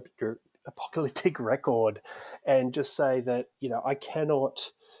Apocalyptic Record, and just say that I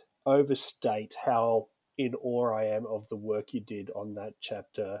cannot overstate how in awe I am of the work you did on that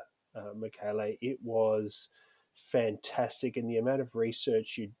chapter, Michele. It was fantastic, and the amount of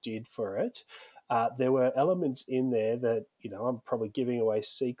research you did for it. There were elements in there that I'm probably giving away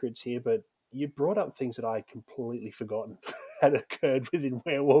secrets here, but you brought up things that I had completely forgotten had occurred within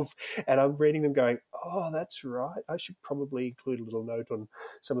Werewolf, and I'm reading them going, oh, that's right. I should probably include a little note on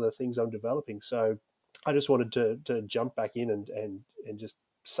some of the things I'm developing. So I just wanted to jump back in and just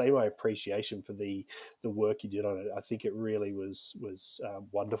say my appreciation for the work you did on it. I think it really was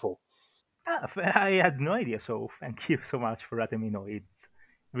wonderful. I had no idea, so thank you so much for letting me know. It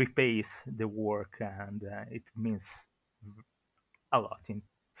repays the work, and it means a lot.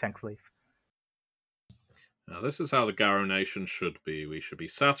 Thanks, Leif. Now, this is how the Garrow Nation should be. We should be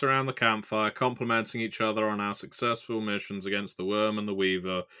sat around the campfire, complimenting each other on our successful missions against the Worm and the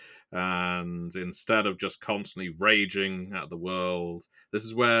Weaver, and instead of just constantly raging at the world, this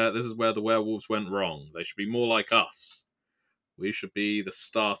is where the werewolves went wrong. They should be more like us. We should be the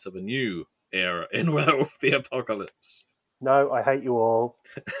start of a new era in Werewolf the Apocalypse. No, I hate you all.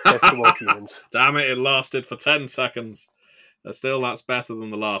 Death to all humans. Damn it, it lasted for 10 seconds. Still, that's better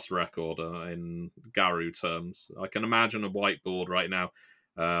than the last record in Garou terms. I can imagine a whiteboard right now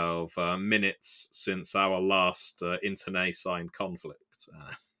of minutes since our last internecine conflict.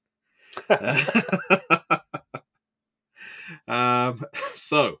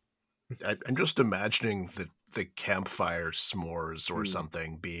 So, I'm just imagining the campfire s'mores or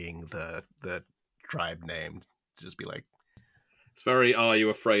something being the tribe name. Just be like, it's very Are You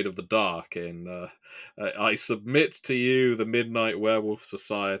Afraid of the Dark in I submit to you the Midnight Werewolf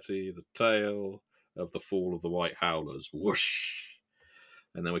Society, the tale of the fall of the White Howlers. Whoosh!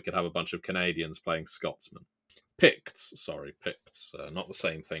 And then we could have a bunch of Canadians playing Scotsmen. Picts, not the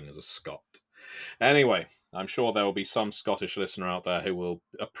same thing as a Scot. Anyway, I'm sure there will be some Scottish listener out there who will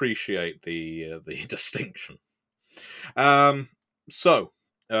appreciate the distinction.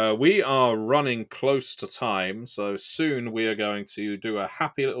 We are running close to time, so soon we are going to do a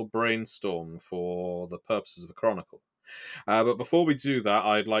happy little brainstorm for the purposes of a chronicle. But before we do that,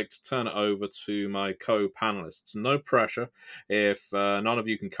 I'd like to turn it over to my co-panelists. No pressure. If none of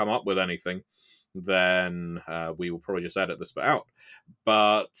you can come up with anything, then we will probably just edit this bit out.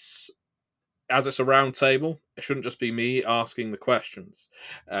 But as it's a round table, it shouldn't just be me asking the questions.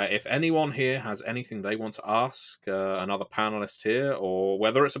 If anyone here has anything they want to ask another panelist here, or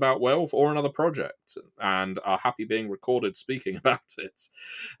whether it's about Werewolf or another project, and are happy being recorded speaking about it,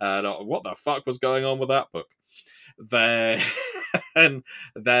 what the fuck was going on with that book? Then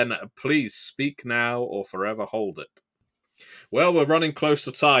please speak now or forever hold it. Well, we're running close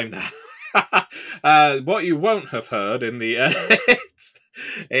to time now. What you won't have heard in the edit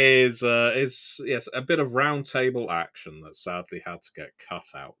is yes, a bit of round table action that sadly had to get cut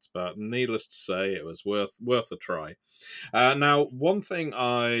out, but needless to say, it was worth a try. Now, one thing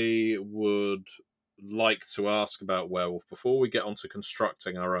I would like to ask about Werewolf before we get on to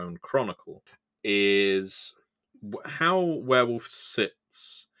constructing our own chronicle is how Werewolf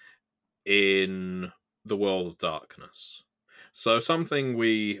sits in the world of darkness. So something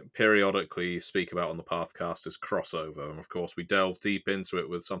we periodically speak about on the Pathcast is crossover, and of course we delve deep into it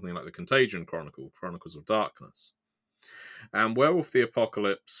with something like the Contagion Chronicle, Chronicles of Darkness. And Werewolf the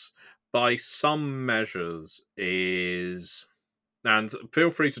Apocalypse, by some measures, is, and feel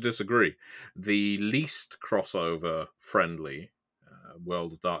free to disagree, the least crossover-friendly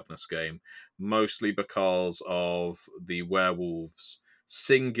World of Darkness game, mostly because of the werewolves'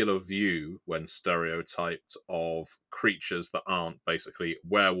 singular view when stereotyped of creatures that aren't basically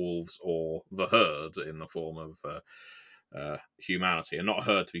werewolves or the herd in the form of humanity, and not a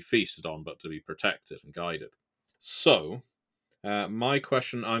herd to be feasted on, but to be protected and guided. So, my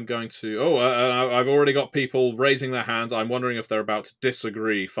question, I'm going to... I've already got people raising their hands. I'm wondering if they're about to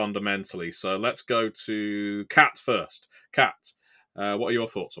disagree fundamentally. So let's go to Kat first. Kat, what are your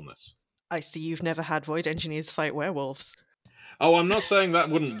thoughts on this? I see you've never had Void Engineers fight werewolves. Oh, I'm not saying that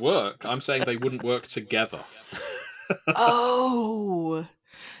wouldn't work. I'm saying they wouldn't work together. Oh!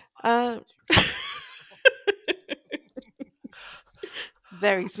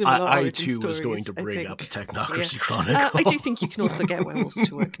 very similar I origin too stories, was going to I bring up a think. Technocracy Yeah. Chronicle. I do think you can also get werewolves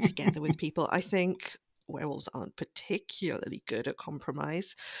to work together with people. I think werewolves aren't particularly good at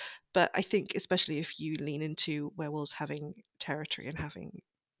compromise, but I think especially if you lean into werewolves having territory and having,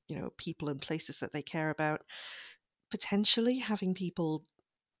 people and places that they care about, potentially having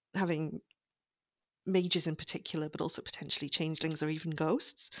mages in particular, but also potentially changelings or even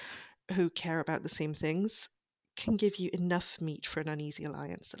ghosts who care about the same things, can give you enough meat for an uneasy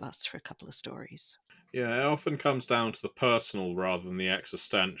alliance that lasts for a couple of stories. Yeah, it often comes down to the personal rather than the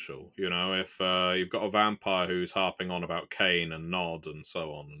existential. If you've got a vampire who's harping on about Cain and Nod and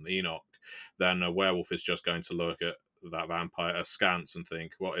so on and Enoch, then a werewolf is just going to look at that vampire askance and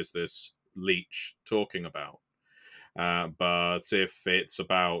think, what is this leech talking about? But if it's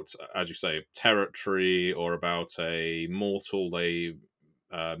about, as you say, territory or about a mortal they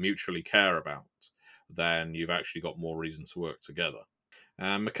mutually care about, then you've actually got more reason to work together.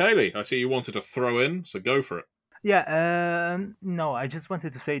 Michaeli, I see you wanted to throw in, so go for it. Yeah, no, I just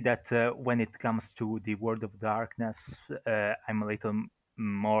wanted to say that when it comes to the World of Darkness, I'm a little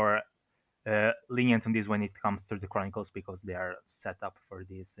more lenient on this when it comes to the Chronicles because they are set up for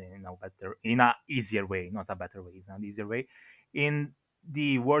this in a easier way, not a better way, it's an easier way. In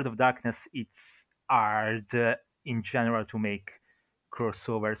the World of Darkness, it's hard in general to make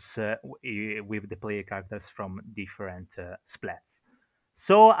crossovers with the player characters from different splats.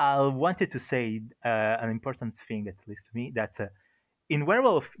 So I wanted to say an important thing, at least to me, that in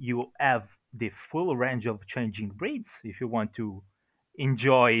Werewolf you have the full range of changing breeds if you want to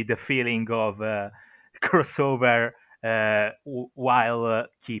enjoy the feeling of crossover while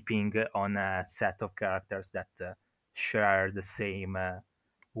keeping on a set of characters that share the same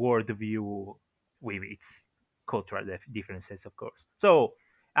worldview with its cultural differences, of course. So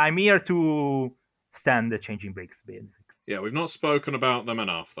I'm here to stand the changing breeds bit. Yeah, we've not spoken about them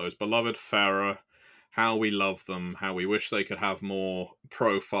enough. Those beloved Farah, how we love them, how we wish they could have more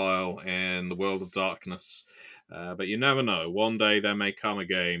profile in the World of Darkness. But you never know. One day there may come a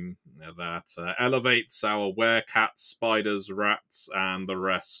game that elevates our werecats, spiders, rats, and the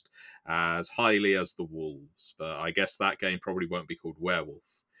rest as highly as the wolves. But I guess that game probably won't be called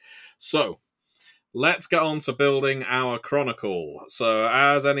Werewolf. So, let's get on to building our chronicle. So,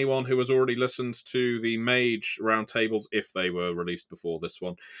 as anyone who has already listened to the Mage roundtables, if they were released before this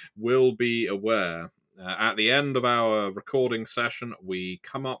one, will be aware, at the end of our recording session, we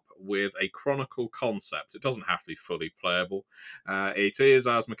come up with a chronicle concept. It doesn't have to be fully playable. It is,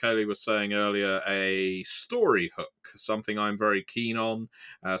 as Michaeli was saying earlier, a story hook, something I'm very keen on.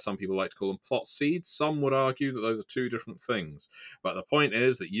 Some people like to call them plot seeds. Some would argue that those are two different things. But the point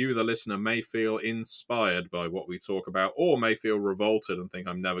is that you, the listener, may feel inspired by what we talk about, or may feel revolted and think,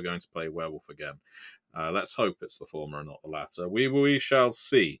 I'm never going to play Werewolf again. Let's hope it's the former and not the latter. We shall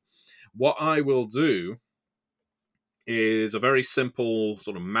see. What I will do is a very simple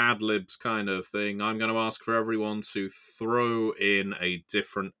sort of Mad Libs kind of thing. I'm going to ask for everyone to throw in a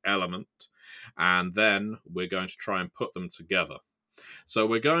different element, and then we're going to try and put them together. So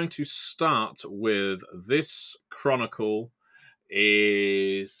we're going to start with this chronicle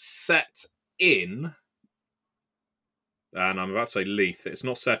is set in, and I'm about to say Leith. It's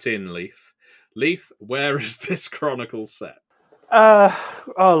not set in Leith. Leith, where is this chronicle set?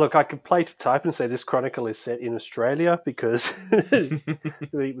 Look, I could play to type and say this chronicle is set in Australia because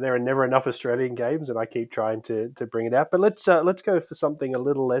there are never enough Australian games, and I keep trying to bring it out. But let's go for something a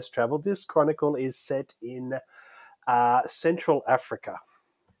little less traveled. This chronicle is set in Central Africa.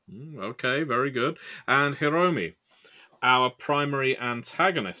 Okay, very good. And Hiromi, our primary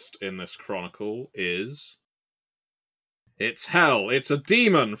antagonist in this chronicle is... It's Hell. It's a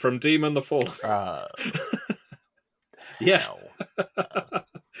demon from Demon the Fallen. Yeah.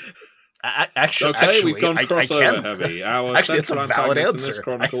 Actually, we've gone crossover I heavy. Our actually, central antagonist in this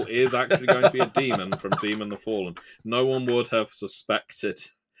chronicle is actually going to be a demon from Demon the Fallen. No one would have suspected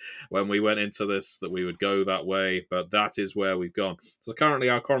when we went into this that we would go that way, but that is where we've gone. So currently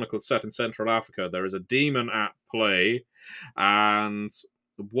our chronicle is set in Central Africa. There is a demon at play, and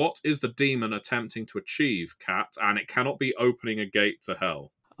what is the demon attempting to achieve, Kat? And it cannot be opening a gate to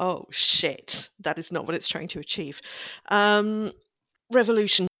hell. Oh, shit. That is not what it's trying to achieve.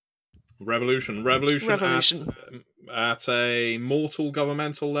 Revolution. Revolution. At a mortal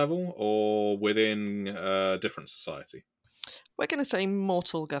governmental level or within a different society? We're going to say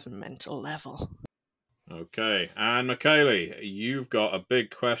mortal governmental level. Okay, and Michaeli, you've got a big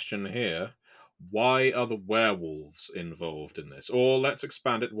question here. Why are the werewolves involved in this? Or let's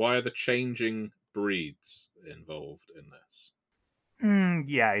expand it, why are the changing breeds involved in this?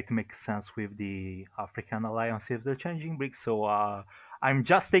 Yeah, it makes sense with the African Alliance of the Changing Bricks. So I'm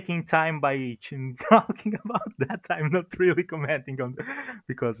just taking time by talking about that. I'm not really commenting on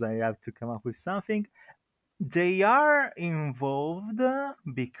because I have to come up with something. They are involved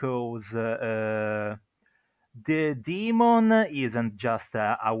because the demon isn't just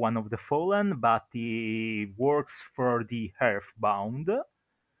one of the fallen, but he works for the Earthbound,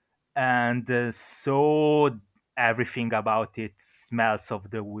 and so everything about it smells of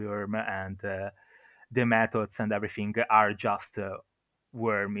the worm, and the methods and everything are just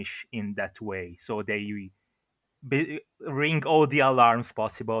wormish in that way. So they ring all the alarms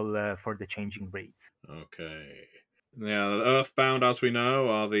possible for the changing breeds. Okay. Yeah, the Earthbound, as we know,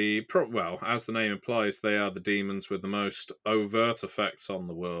 are well, as the name implies, they are the demons with the most overt effects on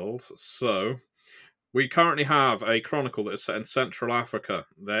the world. So, we currently have a chronicle that is set in Central Africa.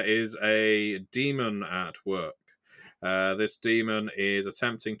 There is a demon at work. This demon is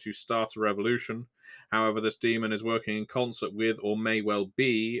attempting to start a revolution. However, this demon is working in concert with, or may well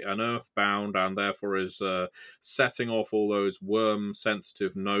be, an Earthbound, and therefore is setting off all those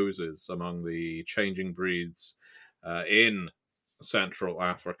worm-sensitive noses among the changing breeds in Central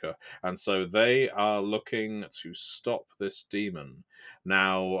Africa. And so they are looking to stop this demon.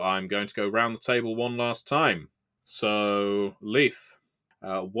 Now, I'm going to go round the table one last time. So, Leith,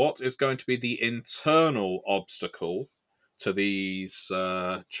 what is going to be the internal obstacle to these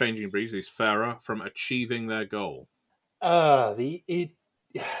changing breeds, these Pharaoh, from achieving their goal? The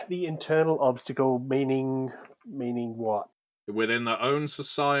internal obstacle meaning what? Within their own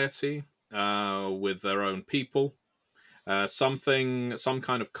society, with their own people, some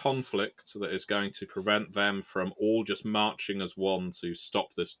kind of conflict that is going to prevent them from all just marching as one to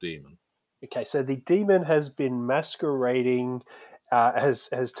stop this demon. Okay, so the demon has been masquerading,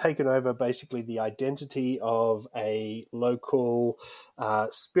 has taken over basically the identity of a local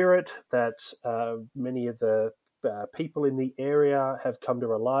spirit that many of the people in the area have come to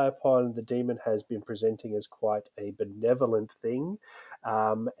rely upon. The demon has been presenting as quite a benevolent thing,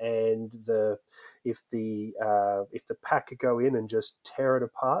 and if the pack go in and just tear it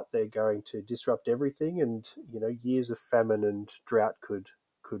apart, they're going to disrupt everything, and years of famine and drought could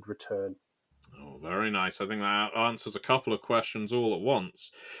return. Oh, very nice. I think that answers a couple of questions all at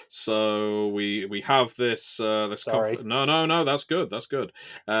once. So we have this this Sorry. conflict. No, that's good. That's good.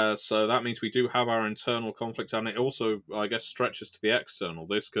 So that means we do have our internal conflict, and it also, I guess, stretches to the external.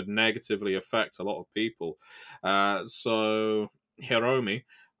 This could negatively affect a lot of people. So Hiromi,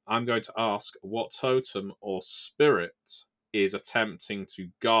 I'm going to ask what totem or spirit is attempting to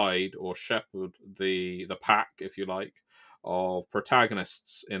guide or shepherd the pack, if you like, of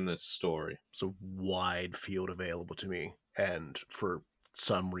protagonists in this story. It's a wide field available to me, and for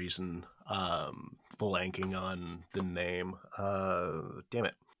some reason, blanking on the name. Damn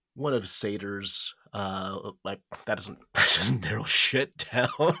it. One of Sator's, that doesn't narrow shit down.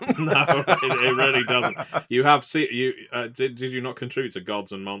 No, it really doesn't. You have did you not contribute to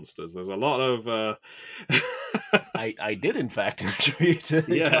Gods and Monsters? There's a lot of. I did in fact contribute to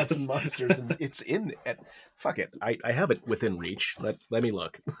Yes. Gods and Monsters, and it's in. Fuck it, I have it within reach. Let me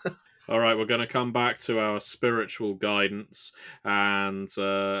look. All right, we're going to come back to our spiritual guidance and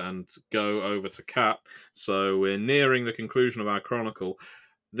go over to Kat. So we're nearing the conclusion of our chronicle.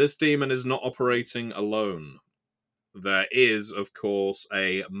 This demon is not operating alone. There is, of course,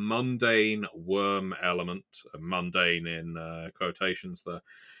 a mundane worm element, mundane in quotations there,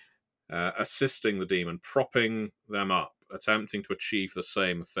 assisting the demon, propping them up, attempting to achieve the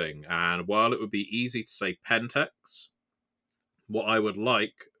same thing. And while it would be easy to say Pentex, what I would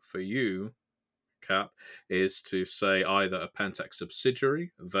like for you, Kat, is to say either a Pentex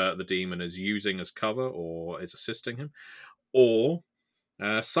subsidiary that the demon is using as cover or is assisting him, or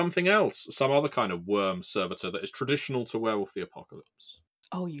something else, some other kind of worm servitor that is traditional to Werewolf the Apocalypse.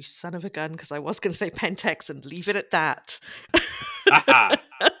 Oh, you son of a gun, because I was going to say Pentex and leave it at that.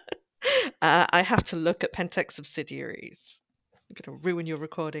 I have to look at Pentex subsidiaries. I'm going to ruin your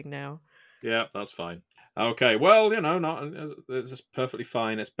recording now. Yeah, that's fine. Okay, well, it's perfectly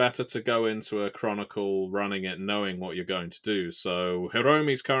fine. It's better to go into a chronicle running it, knowing what you're going to do. So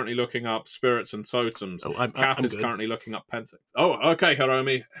Hiromi's currently looking up spirits and totems. Kat is currently looking up Pentex. Oh, okay,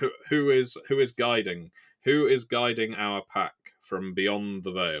 Hiromi. Who is guiding? Who is guiding our pack from beyond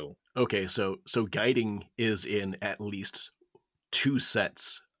the veil? Okay, so guiding is in at least 2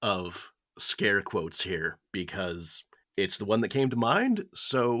 sets of scare quotes here, because it's the one that came to mind,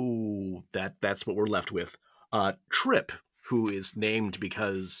 so that's what we're left with. Trip, who is named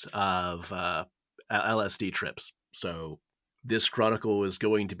because of LSD trips. So this chronicle is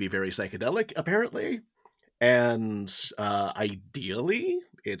going to be very psychedelic, apparently, And ideally,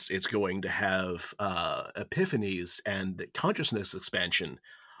 it's going to have epiphanies and consciousness expansion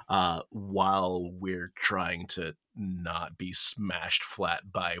while we're trying to not be smashed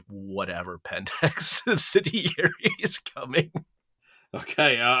flat by whatever Pentex subsidiary is coming.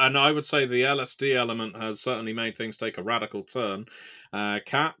 Okay, and I would say the LSD element has certainly made things take a radical turn.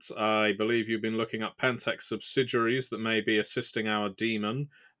 Kat, I believe you've been looking at Pentex subsidiaries that may be assisting our demon.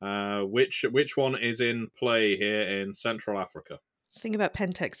 Which one is in play here in Central Africa? The thing about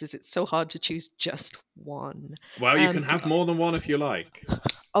Pentex is it's so hard to choose just one. Well, you can have more than one if you like.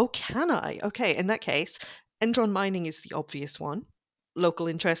 Oh, can I? Okay, in that case, Endron Mining is the obvious one. Local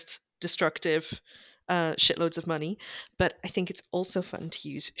interests, destructive, shitloads of money. But I think it's also fun to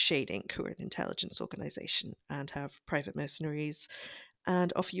use Shade Inc., who are an intelligence organization and have private mercenaries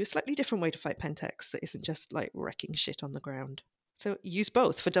and offer you a slightly different way to fight Pentex that isn't just like wrecking shit on the ground. So use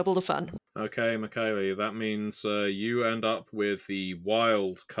both for double the fun. Okay, Michaeli, that means you end up with the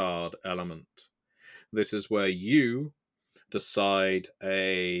wild card element. This is where you decide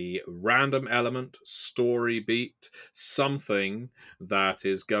a random element, story beat, something that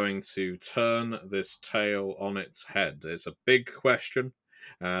is going to turn this tale on its head. It's a big question.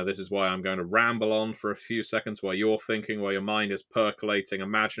 This is why I'm going to ramble on for a few seconds while you're thinking, while your mind is percolating,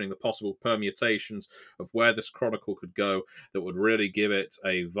 imagining the possible permutations of where this chronicle could go that would really give it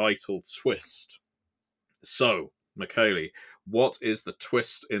a vital twist. So, Michaeli, what is the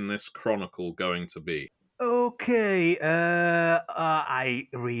twist in this chronicle going to be? Okay, I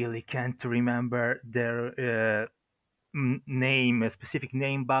really can't remember their name, a specific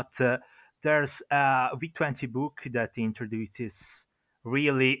name, but there's a V20 book that introduces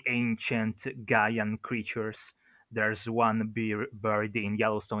really ancient Gaian creatures. There's one buried in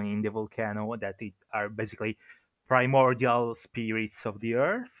Yellowstone in the volcano that are basically primordial spirits of the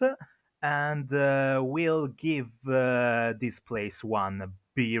earth, and will give this place one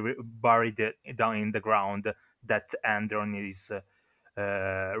buried down in the ground that Andron is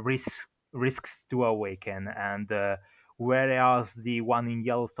risks to awaken, and whereas the one in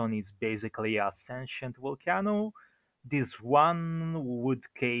Yellowstone is basically a sentient volcano, this one would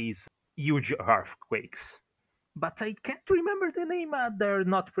cause huge earthquakes. But I can't remember the name. They're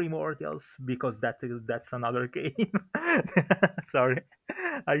not primordials because that's another game. Sorry,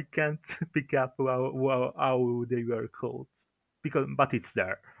 I can't pick up how they were called but it's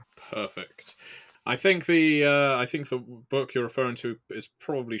there. Perfect. I think the book you're referring to is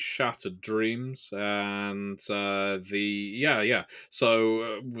probably Shattered Dreams, and So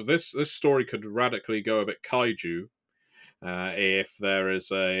this story could radically go a bit kaiju. If there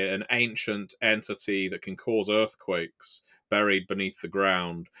is an ancient entity that can cause earthquakes buried beneath the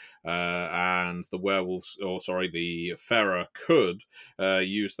ground, and the the Ferrer could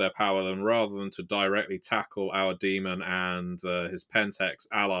use their power, then rather than to directly tackle our demon and his Pentex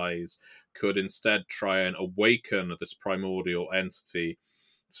allies, could instead try and awaken this primordial entity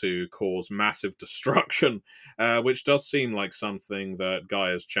to cause massive destruction, which does seem like something that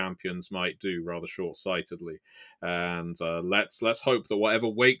Gaia's champions might do rather short-sightedly. And let's hope that whatever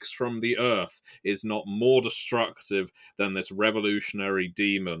wakes from the earth is not more destructive than this revolutionary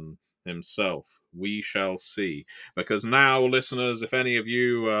demon himself. We shall see. Because now, listeners, if any of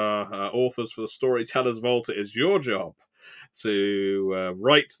you are authors for the Storyteller's Vault, it is your job to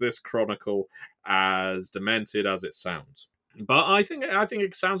write this chronicle as demented as it sounds. But I think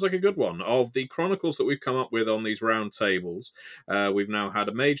it sounds like a good one. Of the chronicles that we've come up with on these round tables, we've now had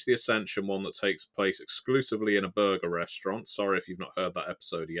a Mage the Ascension one that takes place exclusively in a burger restaurant. Sorry if you've not heard that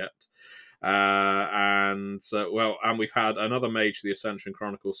episode yet. And we've had another Mage the Ascension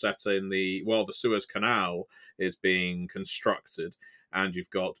chronicle set in the Suez Canal is being constructed, and you've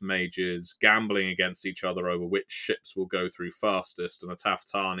got mages gambling against each other over which ships will go through fastest, and a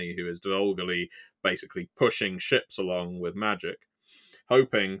Taftani who is vulgarly basically pushing ships along with magic,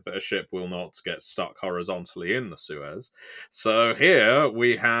 hoping that a ship will not get stuck horizontally in the Suez. So here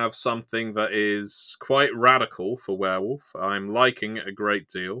we have something that is quite radical for Werewolf. I'm liking it a great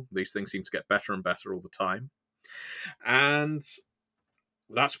deal. These things seem to get better and better all the time. And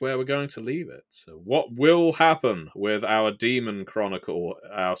that's where we're going to leave it. So what will happen with our demon chronicle,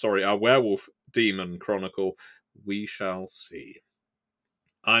 our werewolf demon chronicle, we shall see.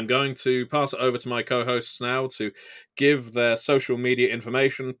 I'm going to pass it over to my co-hosts now to give their social media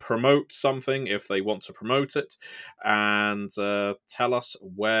information, promote something if they want to promote it, and tell us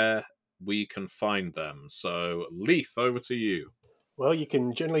where we can find them. So, Leith, over to you. Well, you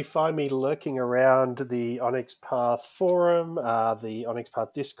can generally find me lurking around the Onyx Path forum, the Onyx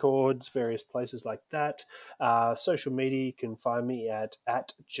Path Discords, various places like that. Social media, you can find me at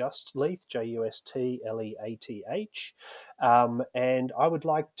JustLeath, JustLeath. And I would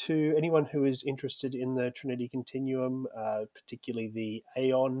like to, anyone who is interested in the Trinity Continuum, particularly the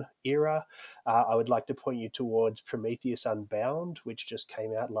Aeon era, I would like to point you towards Prometheus Unbound, which just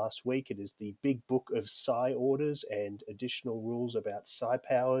came out last week. It is the big book of psi orders and additional rules about psi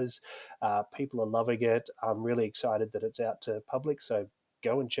powers. People are loving it. I'm really excited that it's out to public, so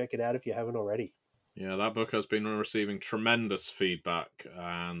go and check it out if you haven't already. Yeah, that book has been receiving tremendous feedback,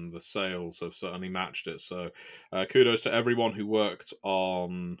 and the sales have certainly matched it. So, kudos to everyone who worked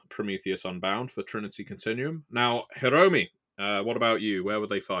on Prometheus Unbound for Trinity Continuum. Now, Hiromi, what about you? Where would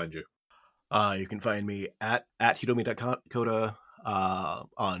they find you? You can find me at hiromi.koda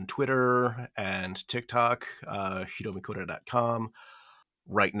on Twitter and TikTok, hiromi.koda.com.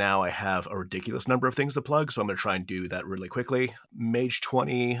 Right now, I have a ridiculous number of things to plug, so I'm going to try and do that really quickly. Mage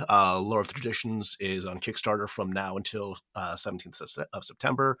 20, Lore of the Traditions, is on Kickstarter from now until 17th of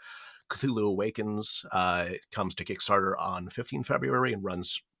September. Cthulhu Awakens comes to Kickstarter on 15 February and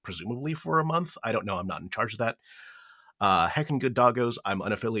runs presumably for a month. I don't know. I'm not in charge of that. Heckin' Good Doggos, I'm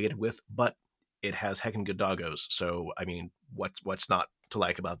unaffiliated with, but it has Heckin' Good Doggos. So, I mean, what's not to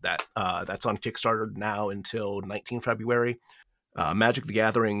like about that? That's on Kickstarter now until 19 February. Magic the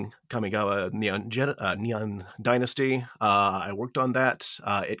Gathering, Kamigawa Neon Dynasty. I worked on that.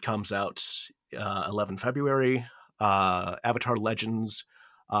 It comes out 11 February. Avatar Legends.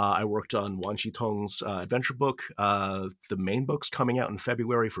 I worked on Wan Shitong's adventure book. The main book's coming out in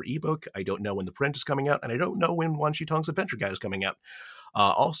February for ebook. I don't know when the print is coming out, and I don't know when Wan Shitong's adventure guide is coming out.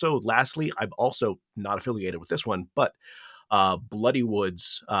 Also, lastly, I'm also not affiliated with this one, but Bloody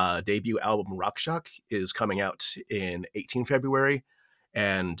Wood's debut album Rakshak is coming out in 18 February.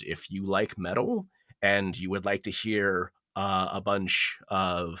 And if you like metal and you would like to hear a bunch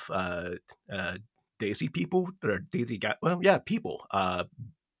of Daisy people, or Daisy guy, well, yeah, people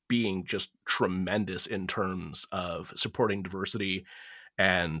being just tremendous in terms of supporting diversity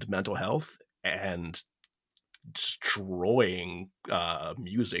and mental health and destroying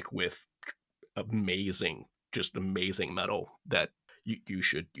music with amazing metal, that you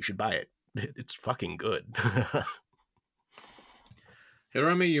should buy it. It's fucking good.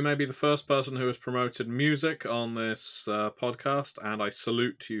 Hiromi, you may be the first person who has promoted music on this podcast, and I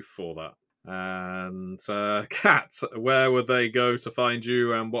salute you for that. And Kat, where would they go to find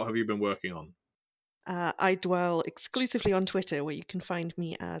you, and what have you been working on? I dwell exclusively on Twitter, where you can find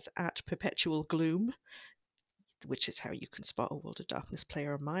me as @PerpetualGloom, which is how you can spot a World of Darkness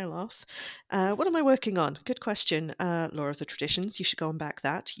player a mile off. What am I working on? Good question. Lore of the Traditions, you should go and back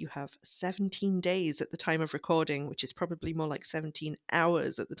that. You have 17 days at the time of recording, which is probably more like 17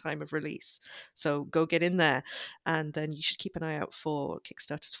 hours at the time of release. So go get in there. And then you should keep an eye out for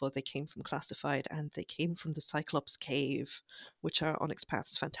Kickstarters for They Came From Classified and They Came From the Cyclops Cave, which are Onyx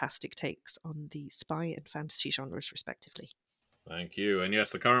Path's fantastic takes on the spy and fantasy genres, respectively. Thank you. And yes,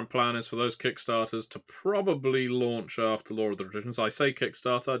 the current plan is for those Kickstarters to probably launch after Lore of the Traditions. I say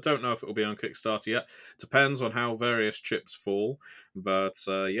Kickstarter. I don't know if it will be on Kickstarter yet. Depends on how various chips fall. But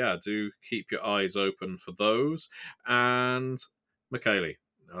yeah, do keep your eyes open for those. And Michaeli,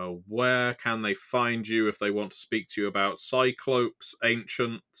 where can they find you if they want to speak to you about Cyclopes,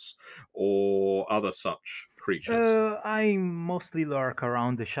 Ancients, or other such creatures? I mostly lurk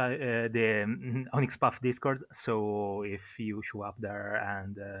around the Onyx Path Discord, so if you show up there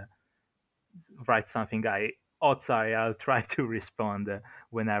and write something, I'll try to respond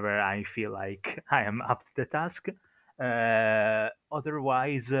whenever I feel like I am up to the task.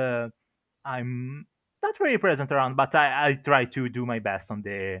 Otherwise, I'm not very present around, but I try to do my best on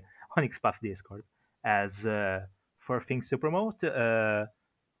the Onyx Path Discord. As for things to promote,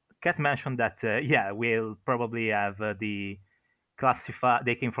 Kat mentioned that we'll probably have the classified.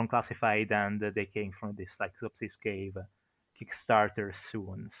 They came from Classified, and they came from this Cyclops Cave Kickstarter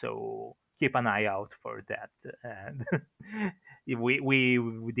soon. So keep an eye out for that. And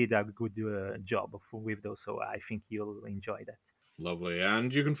we did a good job with those, so I think you'll enjoy that. Lovely.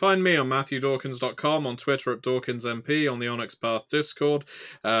 And you can find me on MatthewDawkins.com, on Twitter @DawkinsMP, on the Onyx Path Discord.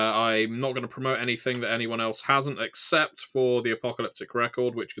 I'm not going to promote anything that anyone else hasn't, except for the Apocalyptic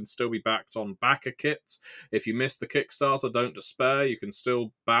Record, which can still be backed on Backer Kit. If you missed the Kickstarter, don't despair. You can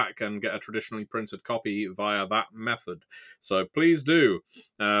still back and get a traditionally printed copy via that method. So please do.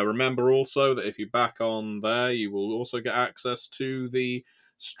 Remember also that if you back on there, you will also get access to the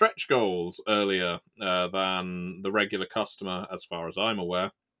stretch goals earlier than the regular customer, as far as I'm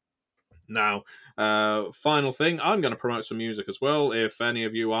aware. Now, final thing, I'm going to promote some music as well. If any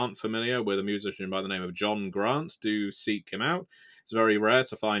of you aren't familiar with a musician by the name of John Grant, do seek him out. It's very rare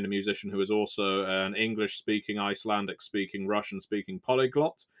to find a musician who is also an English-speaking, Icelandic-speaking, Russian-speaking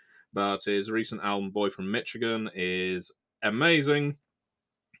polyglot, but his recent album, Boy from Michigan, is amazing,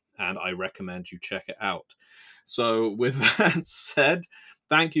 and I recommend you check it out. So, with that said,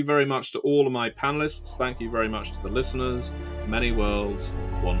 thank you very much to all of my panelists. Thank you very much to the listeners. Many worlds,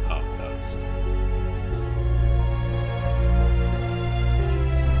 one Pathcast.